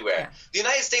bombs everywhere. Yeah. The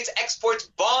United States exports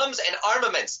bombs and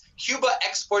armaments. Cuba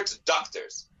exports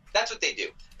doctors. That's what they do.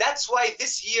 That's why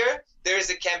this year there is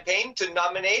a campaign to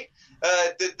nominate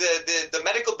the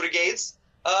medical brigades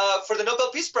for the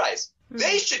Nobel Peace Prize.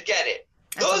 They should get it.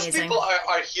 That's Those amazing. people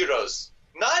are heroes,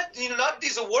 not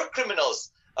these war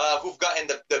criminals who've gotten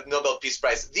the Nobel Peace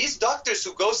Prize. These doctors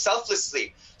who go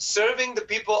selflessly, serving the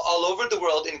people all over the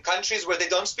world in countries where they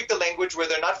don't speak the language, where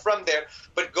they're not from there,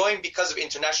 but going because of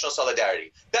international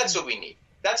solidarity. That's what we need.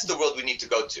 That's the world we need to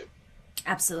go to.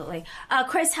 Absolutely.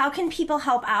 Chris, how can people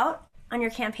help out on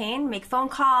your campaign? Make phone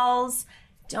calls,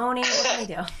 donate, what can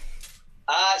they do?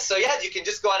 You can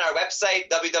just go on our website,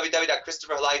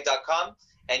 www.christopherhelali.com,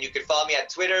 and you can follow me on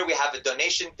Twitter. We have a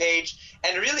donation page.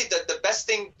 And really, the best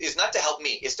thing is not to help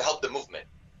me, is to help the movement.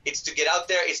 It's to get out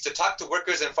there. It's to talk to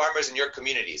workers and farmers in your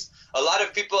communities. A lot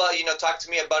of people, talk to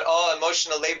me about,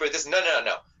 emotional labor.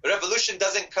 No. Revolution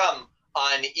doesn't come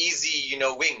on easy,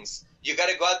 wings. You got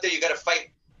to go out there. You got to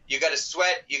fight. You got to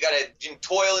sweat. You got to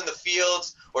toil in the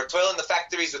fields or toil in the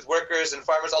factories with workers and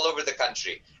farmers all over the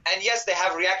country. And yes, they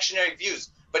have reactionary views.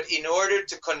 But in order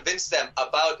to convince them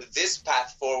about this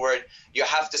path forward, you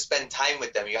have to spend time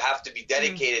with them. You have to be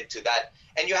dedicated to that.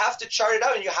 And you have to chart it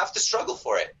out and you have to struggle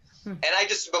for it. And I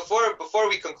just, before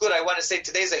we conclude, I want to say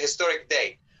today's a historic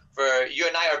day. For you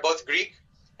and I are both Greek.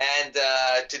 And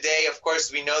today, of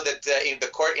course, we know that in the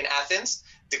court in Athens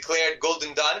declared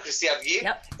Golden Dawn, Christiavgi,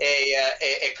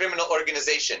 a criminal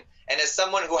organization. And as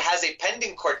someone who has a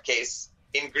pending court case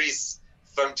in Greece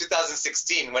from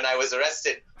 2016, when I was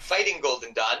arrested fighting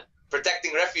Golden Dawn,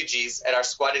 protecting refugees at our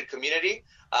squatted community,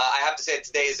 I have to say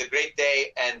today is a great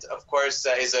day, and of course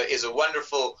is a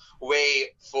wonderful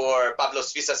way for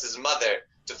Pavlos Fisas' mother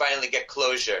to finally get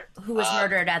closure. Who was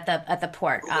murdered at the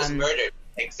port? Who was murdered,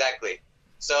 exactly.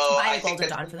 So I think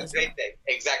that's a great day,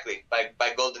 exactly,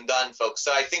 by Golden Dawn folks.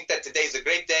 So I think that today is a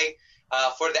great day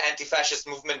for the anti-fascist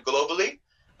movement globally.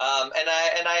 And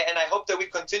I hope that we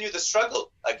continue the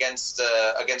struggle against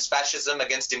fascism,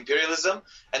 against imperialism,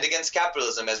 and against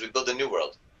capitalism as we build a new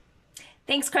world.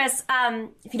 Thanks, Chris.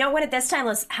 If you don't win it this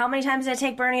time, how many times did it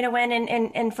take Bernie to win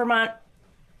in Vermont?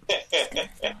 Out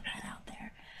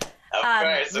there. Of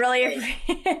course. Really,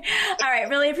 all right.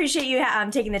 Really appreciate you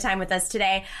taking the time with us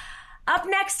today. Up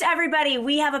next, everybody,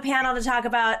 we have a panel to talk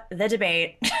about the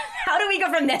debate. How do we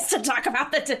go from this to talk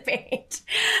about the debate?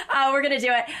 We're going to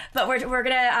do it, but we're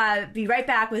going to be right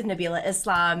back with Nabilah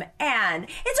Islam, and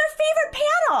it's our favorite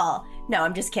panel. No,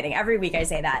 I'm just kidding. Every week I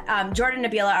say that. Jordan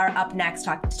and Nabilah are up next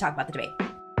to talk about the debate.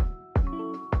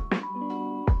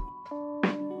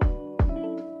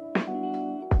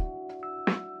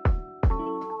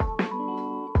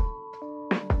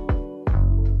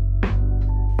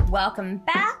 Welcome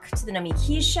back to the Nomi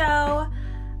Key Show.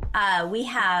 We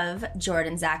have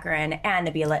Jordan Zakarin and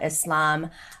Nabilah Islam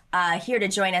here to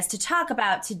join us to talk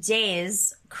about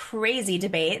today's crazy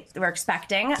debate we're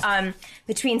expecting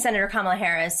between Senator Kamala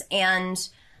Harris and,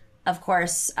 of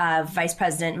course, Vice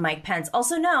President Mike Pence,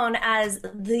 also known as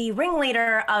the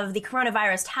ringleader of the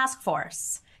coronavirus task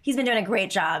force. He's been doing a great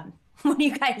job. What do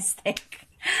you guys think?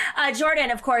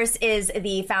 Jordan, of course, is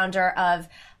the founder of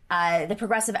the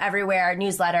Progressive Everywhere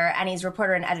newsletter, and he's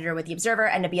reporter and editor with The Observer.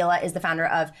 And Nabilah is the founder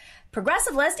of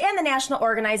Progressive List and the national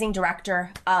organizing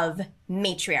director of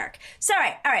Matriarch. So,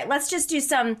 all right, let's just do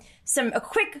a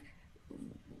quick,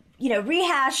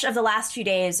 rehash of the last few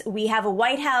days. We have a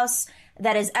White House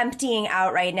that is emptying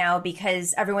out right now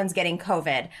because everyone's getting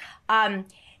COVID.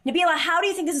 Nabilah, how do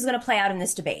you think this is going to play out in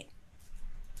this debate?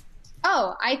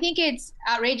 Oh, I think it's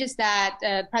outrageous that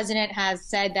the president has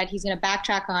said that he's going to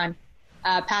backtrack on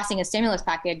passing a stimulus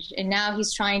package. And now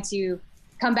he's trying to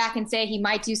come back and say he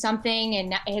might do something.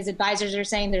 And his advisors are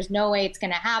saying there's no way it's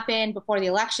going to happen before the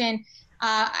election.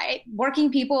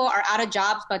 Working people are out of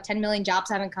jobs. About 10 million jobs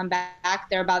haven't come back.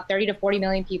 There are about 30 to 40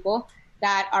 million people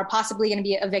that are possibly going to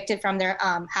be evicted from their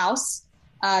house,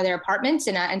 their apartments.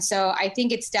 And so I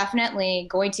think it's definitely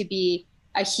going to be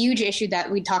a huge issue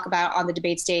that we talk about on the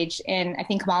debate stage. And I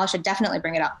think Kamala should definitely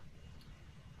bring it up.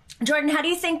 Jordan, how do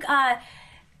you think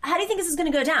this is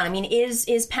going to go down? I mean,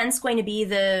 is Pence going to be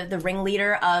the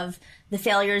ringleader of the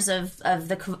failures of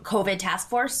the COVID task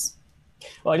force?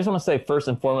 Well, I just want to say first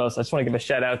and foremost, I just want to give a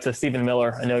shout out to Stephen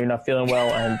Miller. I know you're not feeling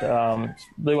well and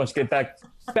really wants to get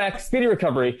back, speedy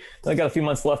recovery. I got a few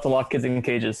months left to lock kids in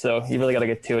cages, so you really got to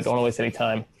get to it. Don't want to waste any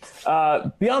time.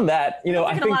 Beyond that,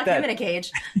 I think lock him in a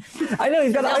cage. I know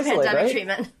he's got to isolate, pandemic right?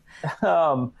 Treatment.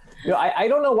 I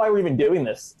don't know why we're even doing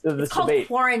this It's called debate.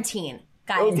 quarantine.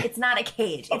 Guys, it's not a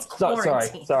cage. It's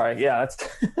quarantine. Sorry. Yeah, that's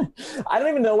I don't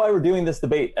even know why we're doing this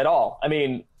debate at all. I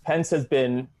mean, Pence has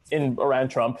been in around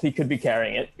Trump. He could be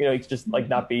carrying it. He could just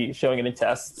not be showing it in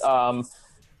tests.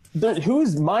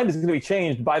 Whose mind is going to be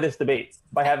changed by this debate?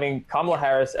 By having Kamala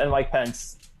Harris and Mike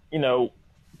Pence,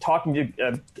 talking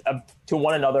to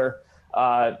one another.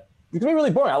 It's going to be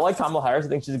really boring. I like Kamala Harris. I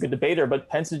think she's a good debater, but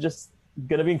Pence is just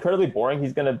going to be incredibly boring.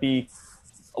 He's going to be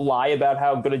lie about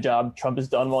how good a job Trump has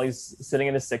done while he's sitting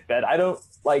in his sickbed. I don't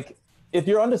if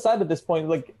you're undecided at this point,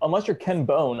 unless you're Ken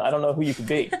Bone, I don't know who you could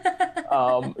be.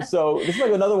 So this is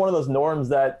another one of those norms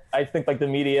that I think the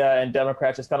media and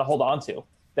Democrats just kind of hold on to,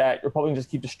 that Republicans just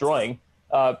keep destroying.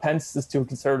 Pence is too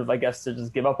conservative, I guess, to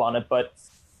just give up on it. But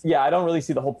yeah, I don't really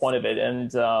see the whole point of it.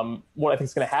 And what I think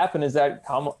is going to happen is that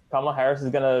Kamala Harris is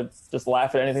going to just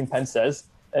laugh at anything Pence says.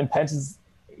 And Pence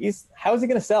how is he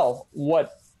going to sell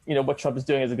what Trump is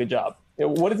doing as a good job?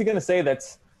 What is he going to say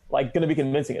that's going to be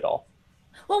convincing at all?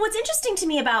 Well, what's interesting to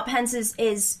me about Pence is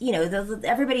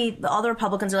everybody, all the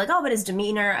Republicans are like, oh, but his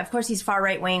demeanor, of course, he's far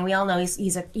right wing. We all know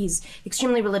he's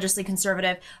extremely religiously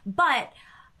conservative. But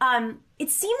it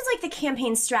seems like the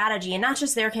campaign strategy, and not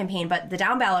just their campaign, but the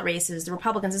down ballot races, the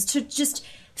Republicans, is to just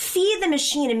feed the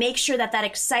machine and make sure that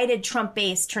excited Trump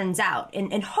base turns out,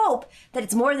 and hope that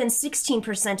it's more than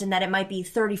 16% and that it might be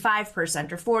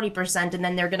 35% or 40%. And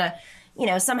then they're going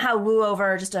to, somehow woo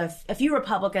over just a few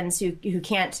Republicans who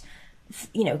can't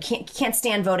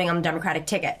stand voting on the Democratic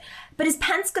ticket. But is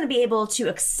Pence going to be able to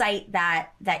excite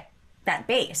that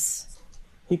base?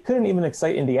 He couldn't even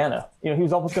excite Indiana. He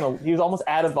was almost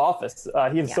out of office.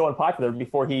 He was so unpopular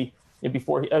before he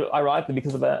ironically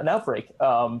because of an outbreak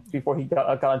before he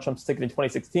got on Trump's ticket in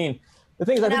 2016. The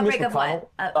thing is, I think Mitch McConnell,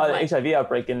 HIV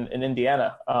outbreak in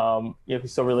Indiana.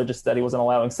 He's so religious that he wasn't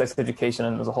allowing sex education,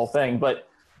 and it was a whole thing. But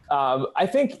I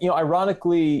think,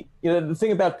 ironically, the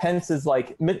thing about Pence is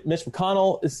Mitch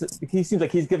McConnell he seems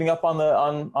like he's giving up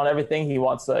on everything. He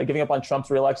wants giving up on Trump's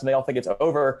reelection. They all think it's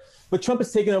over, but Trump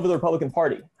has taken over the Republican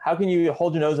Party. How can you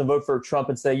hold your nose and vote for Trump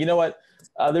and say, you know what,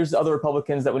 there's other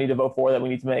Republicans that we need to vote for, that we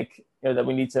need to make, that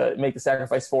we need to make the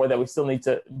sacrifice for, that we still need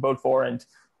to vote for and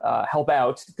help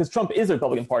out, because Trump is the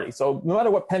Republican Party. So no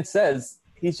matter what Pence says,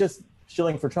 he's just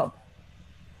shilling for Trump.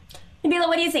 Nabilah,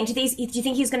 what do you think? Do you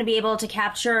think he's going to be able to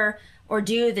capture or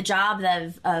do the job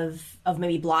of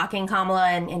maybe blocking Kamala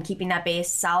and keeping that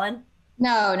base solid?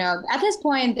 No. At this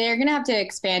point, they're going to have to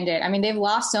expand it. I mean, they've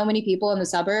lost so many people in the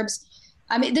suburbs.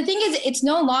 I mean, the thing is, it's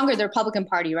no longer the Republican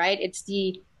Party, right? It's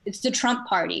the Trump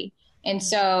Party. And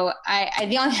so I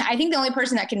think the only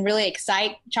person that can really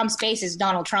excite Trump's base is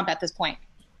Donald Trump at this point.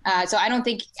 So I don't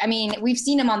think, we've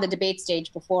seen him on the debate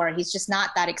stage before. He's just not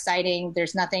that exciting.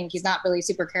 There's nothing, he's not really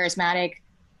super charismatic.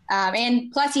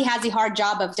 And plus he has the hard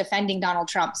job of defending Donald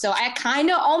Trump. So I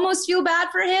kind of almost feel bad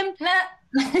for him. But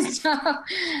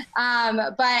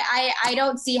I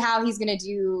don't see how he's going to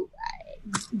do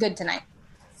good tonight.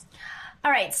 All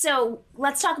right. So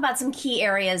let's talk about some key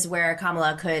areas where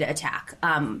Kamala could attack,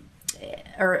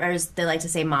 or as they like to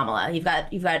say, Mamala.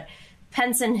 You've got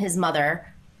Pence and his mother,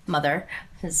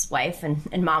 his wife, and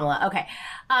Mamala. Okay.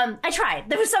 I tried.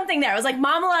 There was something there. I was like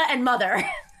Mamala and mother.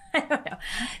 I don't know.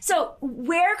 So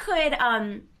where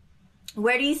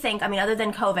do you think, other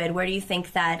than COVID, where do you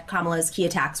think that Kamala's key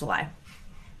attacks will lie?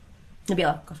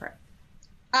 Nabilah, go for it.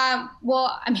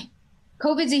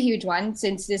 COVID's a huge one,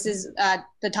 since this is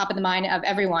the top of the mind of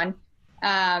everyone.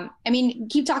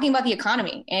 Keep talking about the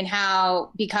economy and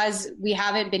how, because we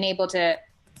haven't been able to,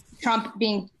 Trump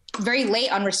being very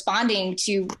late on responding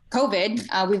to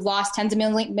COVID, we've lost 10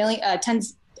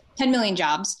 million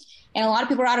jobs. And a lot of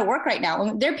people are out of work right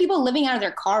now. There are people living out of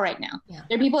their car right now. Yeah.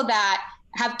 There are people that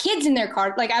have kids in their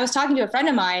car. Like, I was talking to a friend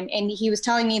of mine, and he was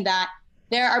telling me that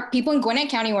there are people in Gwinnett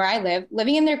County, where I live,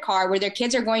 living in their car, where their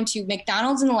kids are going to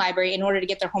McDonald's and the library in order to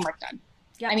get their homework done.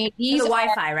 Yeah. These are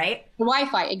Wi-Fi, right? The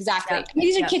Wi-Fi, exactly. Yep.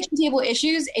 These are kitchen table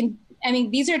issues. And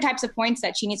these are types of points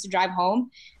that she needs to drive home.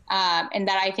 And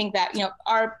that I think that,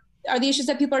 are the issues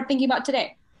that people are thinking about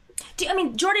today.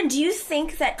 Jordan, do you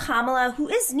think that Kamala, who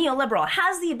is neoliberal,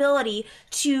 has the ability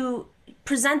to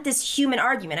present this human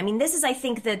argument? This is, I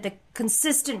think, the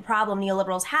consistent problem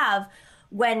neoliberals have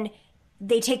when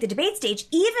they take the debate stage.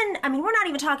 Even, we're not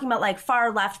even talking about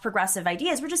far left progressive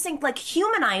ideas. We're just saying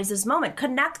humanize this moment,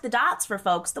 connect the dots for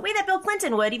folks the way that Bill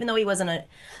Clinton would, even though he wasn't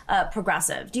a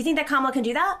progressive. Do you think that Kamala can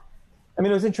do that? It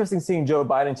was interesting seeing Joe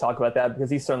Biden talk about that, because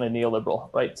he's certainly a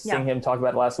neoliberal, right? Yeah. Seeing him talk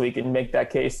about it last week and make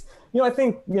that case. I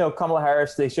think, Kamala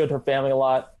Harris, they showed her family a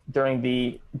lot during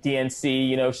the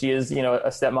DNC. She is, a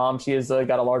stepmom. She has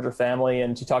got a larger family,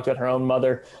 and she talked about her own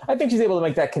mother. I think she's able to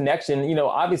make that connection.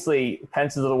 Obviously,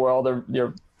 Pence's of the world,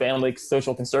 they're family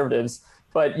social conservatives.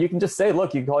 But you can just say,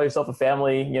 look, you call yourself a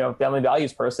family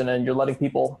values person, and you're letting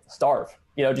people starve.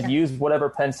 Just use whatever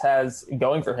Pence has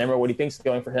going for him or what he thinks is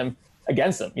going for him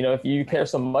against him. If you care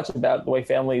so much about the way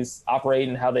families operate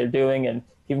and how they're doing and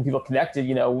keeping people connected,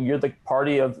 you're the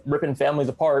party of ripping families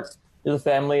apart. You're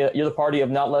the party of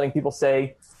not letting people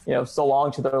say, so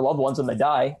long to their loved ones when they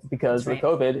die because of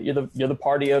COVID. You're the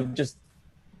party of just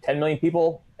 10 million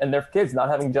people and their kids not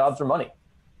having jobs or money.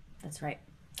 That's right.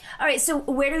 All right. So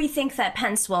where do you think that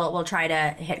Pence will try to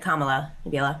hit Kamala,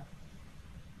 Nabilah?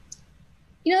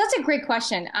 That's a great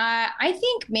question. I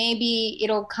think maybe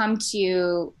it'll come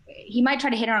to, he might try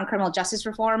to hit her on criminal justice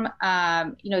reform.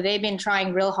 They've been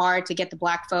trying real hard to get the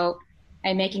black vote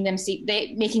and making them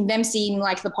seem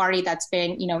like the party that's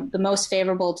been, the most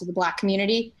favorable to the black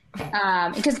community.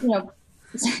 Because,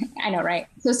 I know, right?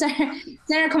 So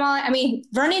Senator Kamala,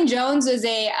 Vernon Jones was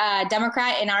a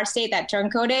Democrat in our state that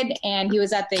turncoated, and he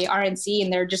was at the RNC,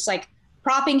 and they're just like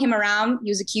propping him around. He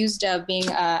was accused of being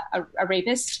a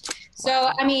rapist.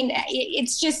 So,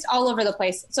 it's just all over the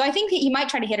place. So I think that he might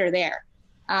try to hit her there,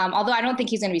 although I don't think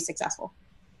he's going to be successful.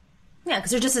 Yeah,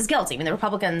 because they're just as guilty. The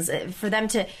Republicans, for them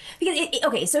to... so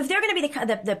if they're going to be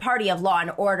the party of law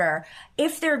and order,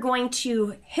 if they're going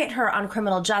to hit her on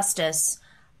criminal justice,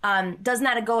 doesn't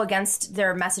that go against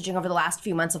their messaging over the last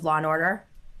few months of law and order?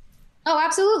 Oh,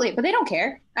 absolutely. But they don't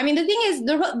care. The thing is,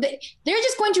 they're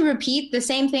just going to repeat the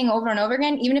same thing over and over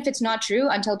again, even if it's not true,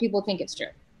 until people think it's true.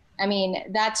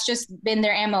 That's just been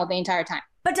their ammo the entire time.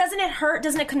 But doesn't it hurt?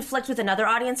 Doesn't it conflict with another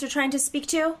audience they're trying to speak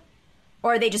to?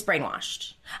 Or are they just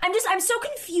brainwashed? I'm so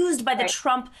confused by the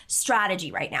Trump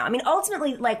strategy right now.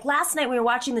 Ultimately, like last night we were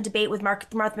watching the debate with Martha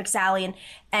McSally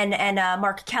and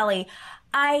Mark Kelly.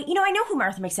 I know who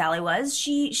Martha McSally was.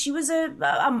 She was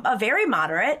a very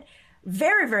moderate,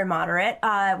 very, very moderate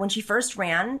when she first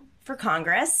ran for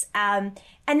Congress. And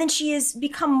then she has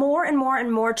become more and more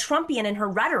and more Trumpian in her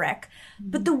rhetoric.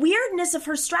 But the weirdness of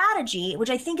her strategy,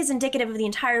 which I think is indicative of the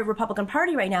entire Republican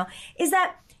Party right now, is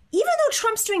that even though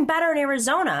Trump's doing better in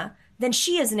Arizona than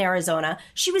she is in Arizona,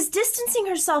 she was distancing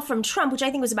herself from Trump, which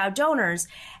I think was about donors,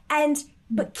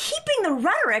 but keeping the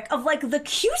rhetoric of like the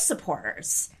Q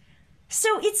supporters.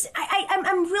 So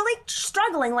I'm really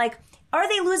struggling. Like, are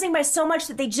they losing by so much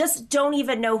that they just don't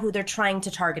even know who they're trying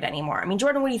to target anymore?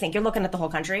 Jordan, what do you think? You're looking at the whole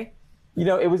country.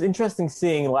 It was interesting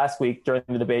seeing last week during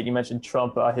the debate, you mentioned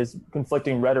Trump, his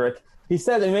conflicting rhetoric. He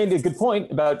said, and made a good point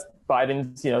about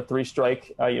Biden's,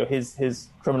 3-strike, his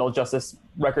criminal justice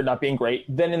record not being great.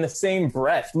 Then in the same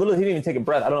breath, literally he didn't even take a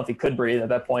breath. I don't know if he could breathe at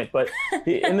that point, but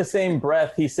in the same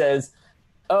breath, he says,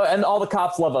 oh, and all the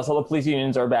cops love us. All the police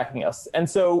unions are backing us. And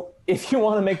so if you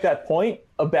want to make that point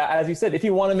about, as you said, if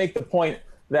you want to make the point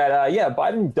that,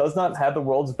 Biden does not have the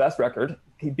world's best record,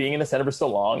 being in the Senate for so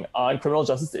long on criminal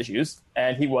justice issues.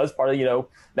 And he was part of,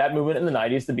 that movement in the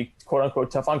 90s to be quote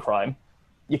unquote tough on crime.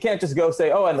 You can't just go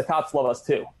say, oh, and the cops love us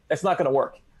too. It's not going to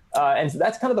work. And so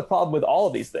that's kind of the problem with all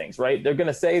of these things, right? They're going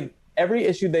to say every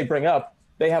issue they bring up,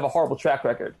 they have a horrible track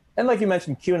record. And like you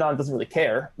mentioned, QAnon doesn't really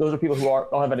care. Those are people who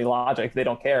don't have any logic. They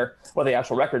don't care what the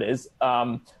actual record is.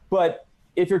 But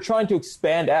if you're trying to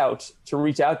expand out to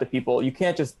reach out to people, you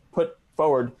can't just put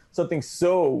forward something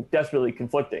so desperately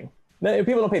conflicting. Now,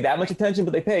 people don't pay that much attention,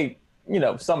 but they pay,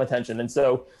 some attention. And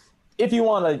so if you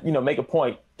want to, make a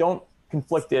point, don't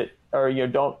conflict it, or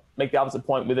don't make the opposite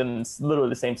point within literally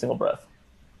the same single breath.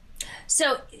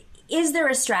 So is there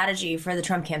a strategy for the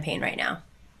Trump campaign right now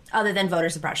other than voter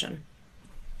suppression?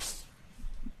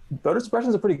 Voter suppression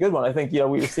is a pretty good one. I think, we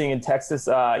were seeing in Texas,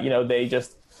 they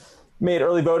just made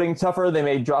early voting tougher. They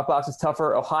made drop boxes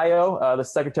tougher. Ohio, the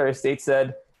Secretary of State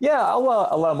said, yeah, I'll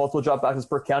allow multiple drop boxes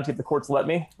per county if the courts let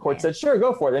me. Court said, sure,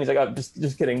 go for it. And he's like, oh,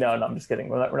 just kidding. No, I'm just kidding.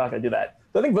 We're not going to do that.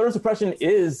 So I think voter suppression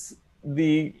is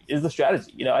the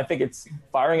strategy. I think it's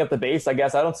firing up the base. I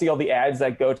guess I don't see all the ads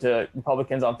that go to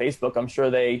Republicans on Facebook. I'm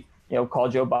sure they, call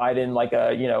Joe Biden like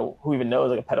a, who even knows,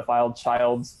 like a pedophile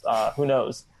child, who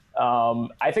knows.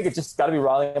 I think it's just got to be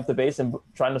riling up the base and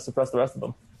trying to suppress the rest of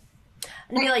them.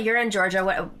 Nabilah, you're in Georgia.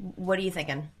 What are you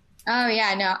thinking? Oh,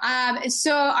 yeah, no.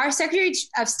 So our Secretary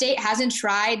of State hasn't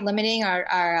tried limiting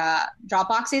our drop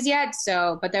boxes yet.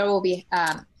 But there will be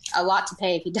a lot to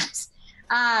pay if he does.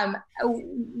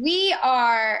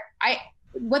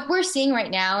 What we're seeing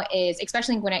right now is,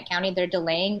 especially in Gwinnett County, they're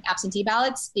delaying absentee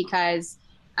ballots because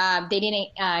they didn't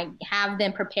have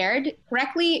them prepared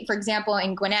correctly. For example,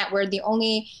 in Gwinnett, we're the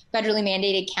only federally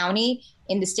mandated county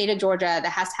in the state of Georgia that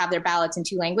has to have their ballots in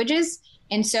 2 languages.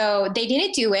 And so they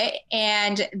didn't do it,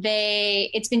 and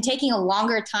it's been taking a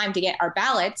longer time to get our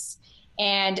ballots.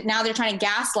 And now they're trying to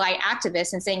gaslight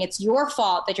activists and saying it's your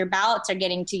fault that your ballots are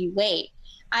getting to you late.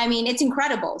 I mean, it's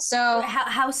incredible. So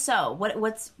how so?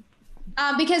 What's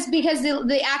because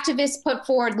the activists put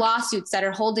forward lawsuits that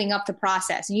are holding up the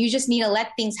process, and you just need to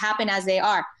let things happen as they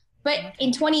are. But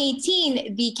in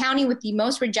 2018, the county with the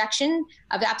most rejection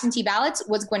of absentee ballots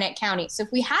was Gwinnett County. So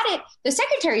if we had it the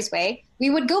secretary's way,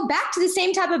 we would go back to the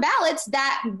same type of ballots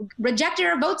that rejected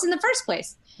our votes in the first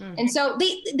place. And so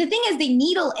the thing is, they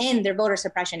needle in their voter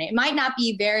suppression. It might not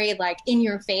be very like in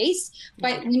your face,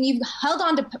 but when you've held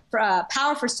on to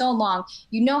power for so long,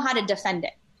 you know how to defend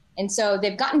it. And so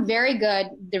they've gotten very good.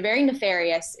 They're very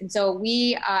nefarious. And so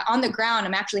we, on the ground,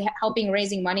 I'm actually helping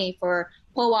raising money for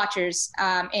poll watchers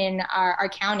in our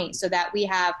county so that we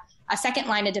have a second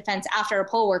line of defense after our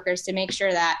poll workers to make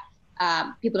sure that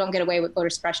people don't get away with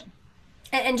voter suppression.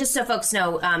 And just so folks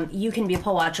know, you can be a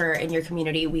poll watcher in your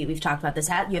community. We've talked about this.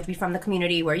 You have to be from the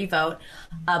community where you vote,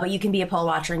 but you can be a poll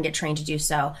watcher and get trained to do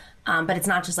so. But it's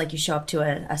not just like you show up to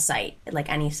a site, like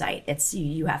any site. It's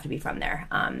you have to be from there.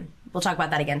 We'll talk about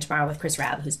that again tomorrow with Chris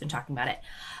Rabb, who's been talking about it.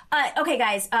 Okay,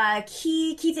 guys,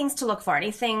 key things to look for.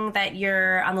 Anything that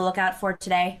you're on the lookout for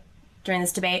today during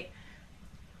this debate?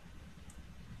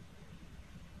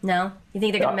 No? You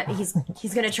think they're gonna?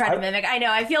 He's gonna try to mimic? I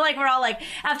know. I feel like we're all like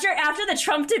after the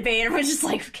Trump debate, we're just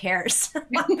like, who cares?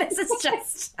 This is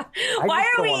just why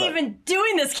are we even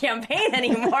doing this campaign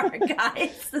anymore,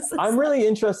 guys? I'm really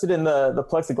interested in the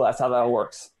plexiglass, how that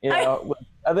works. You know,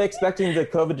 are they expecting the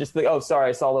COVID just to be, oh, sorry,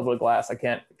 I saw a little glass, I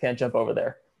can't jump over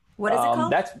there? What is it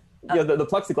called? That's the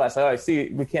plexiglass. Oh, I see.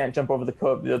 We can't jump over the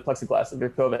plexiglass of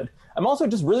your COVID. I'm also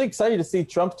just really excited to see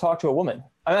Trump talk to a woman.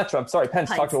 Not Trump. Sorry,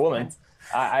 Pence talk to a woman.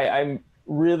 I'm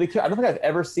really curious. I don't think I've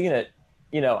ever seen it.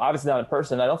 You know, obviously not in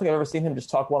person. I don't think I've ever seen him just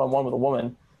talk one-on-one with a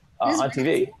woman on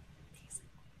TV.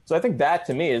 So I think that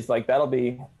to me is like that'll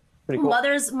be pretty cool.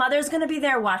 Mother's going to be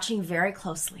there watching very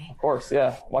closely. Of course,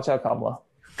 yeah. Watch out, Kamala.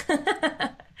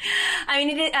 I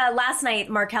mean, last night,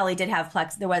 Mark Kelly did have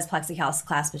there was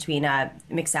plexiglass between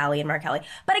McSally and Mark Kelly.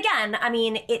 But again, I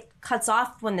mean, it cuts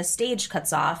off when the stage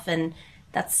cuts off, and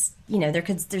that's, you know,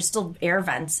 there's still air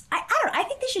vents. I don't know. I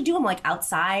think they should do them like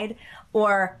outside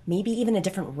or maybe even a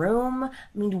different room. I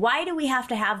mean, why do we have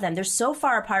to have them? They're so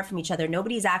far apart from each other.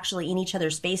 Nobody's actually in each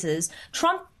other's spaces.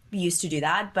 Trump used to do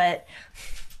that, but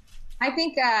I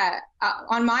think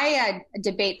on my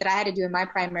debate that I had to do in my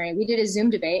primary, we did a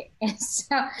Zoom debate. And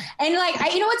you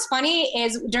know what's funny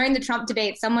is during the Trump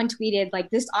debate, someone tweeted like,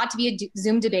 this ought to be a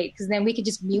Zoom debate because then we could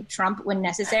just mute Trump when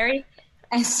necessary.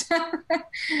 And so,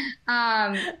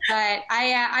 but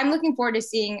I'm looking forward to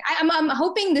seeing, I'm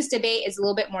hoping this debate is a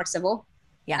little bit more civil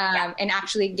and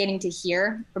actually getting to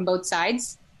hear from both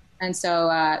sides. And so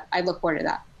I look forward to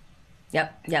that.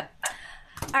 Yep.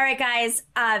 All right, guys,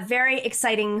 very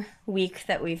exciting week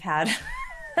that we've had.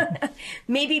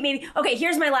 maybe. Okay,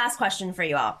 here's my last question for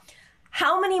you all.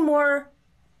 How many more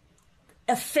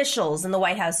officials in the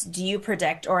White House do you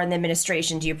predict, or in the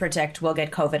administration do you predict will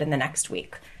get COVID in the next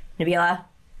week? Nabilah?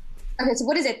 Okay, so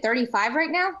what is it, 35 right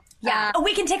now? Yeah.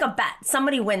 We can take a bet.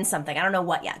 Somebody wins something. I don't know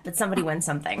what yet, but somebody wins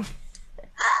something.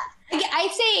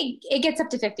 I'd say it gets up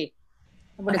to 50.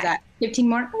 What is that? 15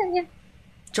 more? Okay, yeah.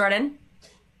 Jordan?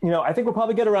 You know, I think we'll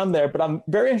probably get around there, but I'm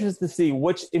very interested to see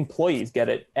which employees get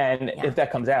it and if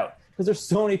that comes out. Because there's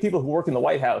so many people who work in the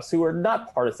White House who are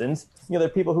not partisans. You know, there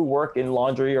are people who work in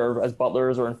laundry or as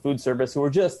butlers or in food service who are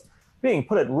just being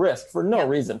put at risk for no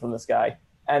reason from this guy.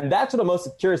 And that's what I'm most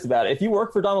curious about. If you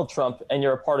work for Donald Trump and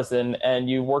you're a partisan and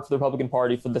you work for the Republican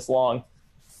Party for this long,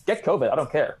 get COVID. I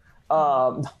don't care.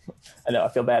 I know I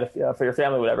feel bad for your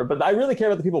family, whatever, but I really care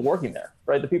about the people working there,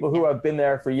 right? The people who have been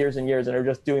there for years and years and are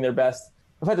just doing their best.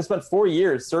 If I had to spend 4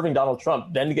 years serving Donald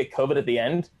Trump, then to get COVID at the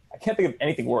end, I can't think of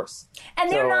anything worse.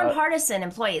 And they're nonpartisan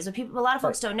employees. What a lot of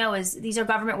folks don't know is these are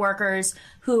government workers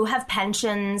who have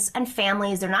pensions and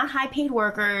families. They're not high-paid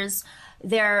workers.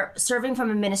 They're serving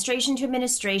from administration to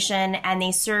administration, and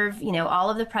they serve, you know, all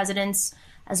of the presidents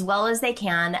as well as they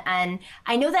can. And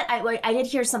I know that I did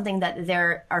hear something that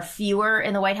there are fewer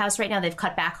in the White House right now. They've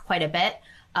cut back quite a bit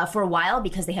for a while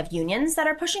because they have unions that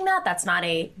are pushing that. That's not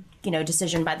a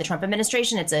decision by the Trump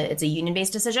administration. It's a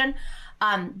union-based decision.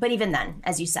 But even then,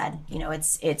 as you said, you know,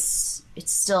 it's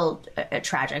still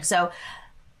tragic. So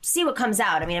see what comes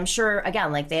out. I mean, I'm sure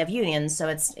again, like they have unions, so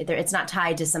it's not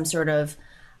tied to some sort of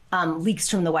leaks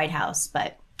from the White House.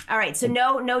 But all right, so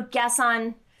no guess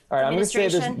on. All right, I'm going to say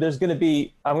there's going to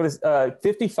be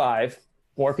 55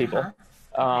 more people.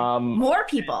 More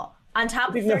people. On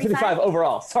top of 55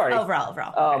 overall. Sorry.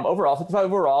 Overall. 55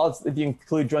 overall. If you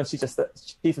include Joint Chief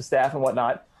of Staff and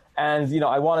whatnot. And, you know,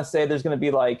 I want to say there's going to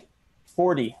be like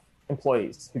 40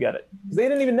 employees who get it. They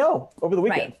didn't even know over the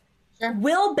weekend. Right. Sure.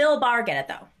 Will Bill Barr get it,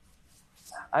 though?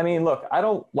 I mean, look, I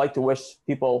don't like to wish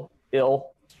people ill.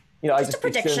 I Just a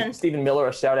prediction. Stephen Miller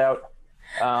a shout out.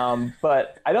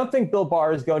 But I don't think Bill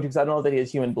Barr is going to, because I don't know that he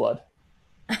has human blood.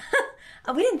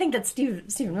 We didn't think that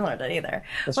Stephen Miller did either.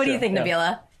 That's what true, do you think,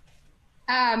 yeah.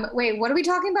 Nabila? Wait, what are we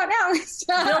talking about now?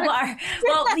 Bill Barr.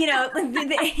 Well, Does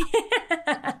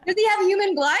he have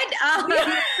human blood?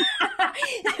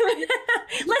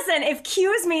 Listen, if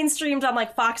Q is mainstreamed on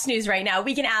like Fox News right now,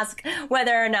 we can ask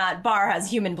whether or not Barr has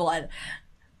human blood.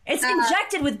 It's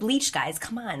injected with bleach, guys.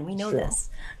 Come on, we know this.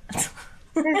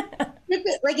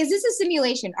 Like, is this a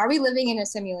simulation? Are we living in a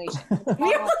simulation? We're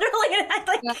literally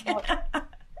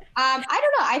I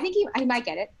don't know. I think he might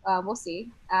get it. We'll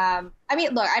see. I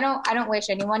mean, look, I don't wish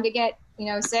anyone to get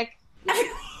sick.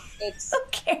 It's who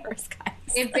cares, guys?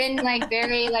 They've been like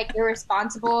very like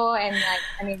irresponsible, and like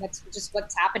I mean that's just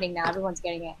what's happening now. Everyone's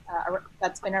getting it.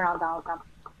 That's been around Donald Trump.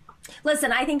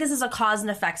 Listen, I think this is a cause and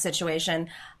effect situation.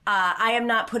 I am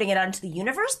not putting it onto the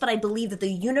universe, but I believe that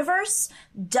the universe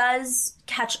does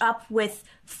catch up with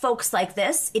folks like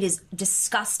this. It is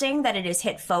disgusting that it has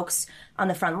hit folks on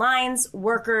the front lines,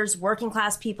 workers, working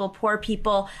class people, poor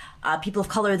people, people of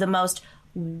color the most.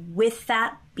 With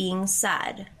that being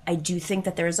said, I do think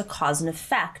that there is a cause and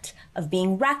effect of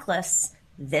being reckless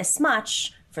this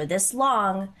much for this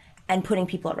long and putting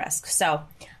people at risk. So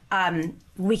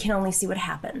we can only see what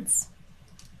happens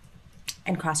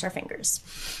and cross our fingers.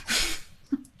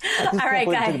 All right,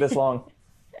 guys. It took this long.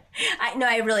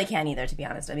 I really can't either, to be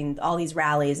honest. I mean, all these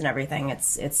rallies and everything,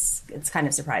 it's kind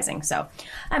of surprising. So,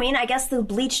 I mean, I guess the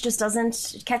bleach just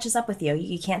doesn't catches up with you.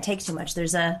 You can't take too much.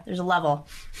 There's a level.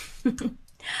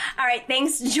 All right,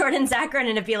 thanks to Jordan Zakarin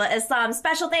and Nabilah Islam.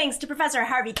 Special thanks to Professor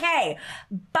Harvey K,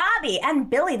 Bobby,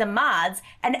 and Billy the Mods,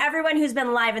 and everyone who's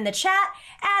been live in the chat.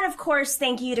 And, of course,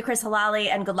 thank you to Chris Helali,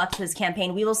 and good luck to his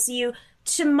campaign. We will see you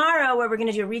tomorrow, where we're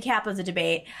going to do a recap of the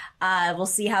debate. We'll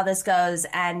see how this goes.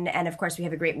 And of course, we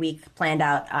have a great week planned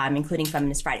out, including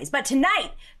Feminist Fridays. But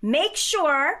tonight, make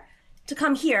sure to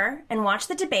come here and watch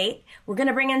the debate. We're going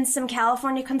to bring in some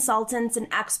California consultants and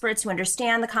experts who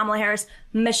understand the Kamala Harris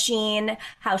machine,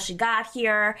 how she got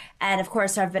here, and of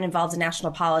course have been involved in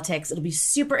national politics. It'll be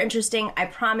super interesting, I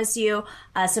promise you.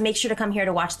 So make sure to come here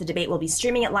to watch the debate. We'll be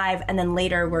streaming it live, and then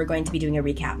later we're going to be doing a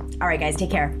recap. All right, guys,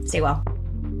 take care. Stay well.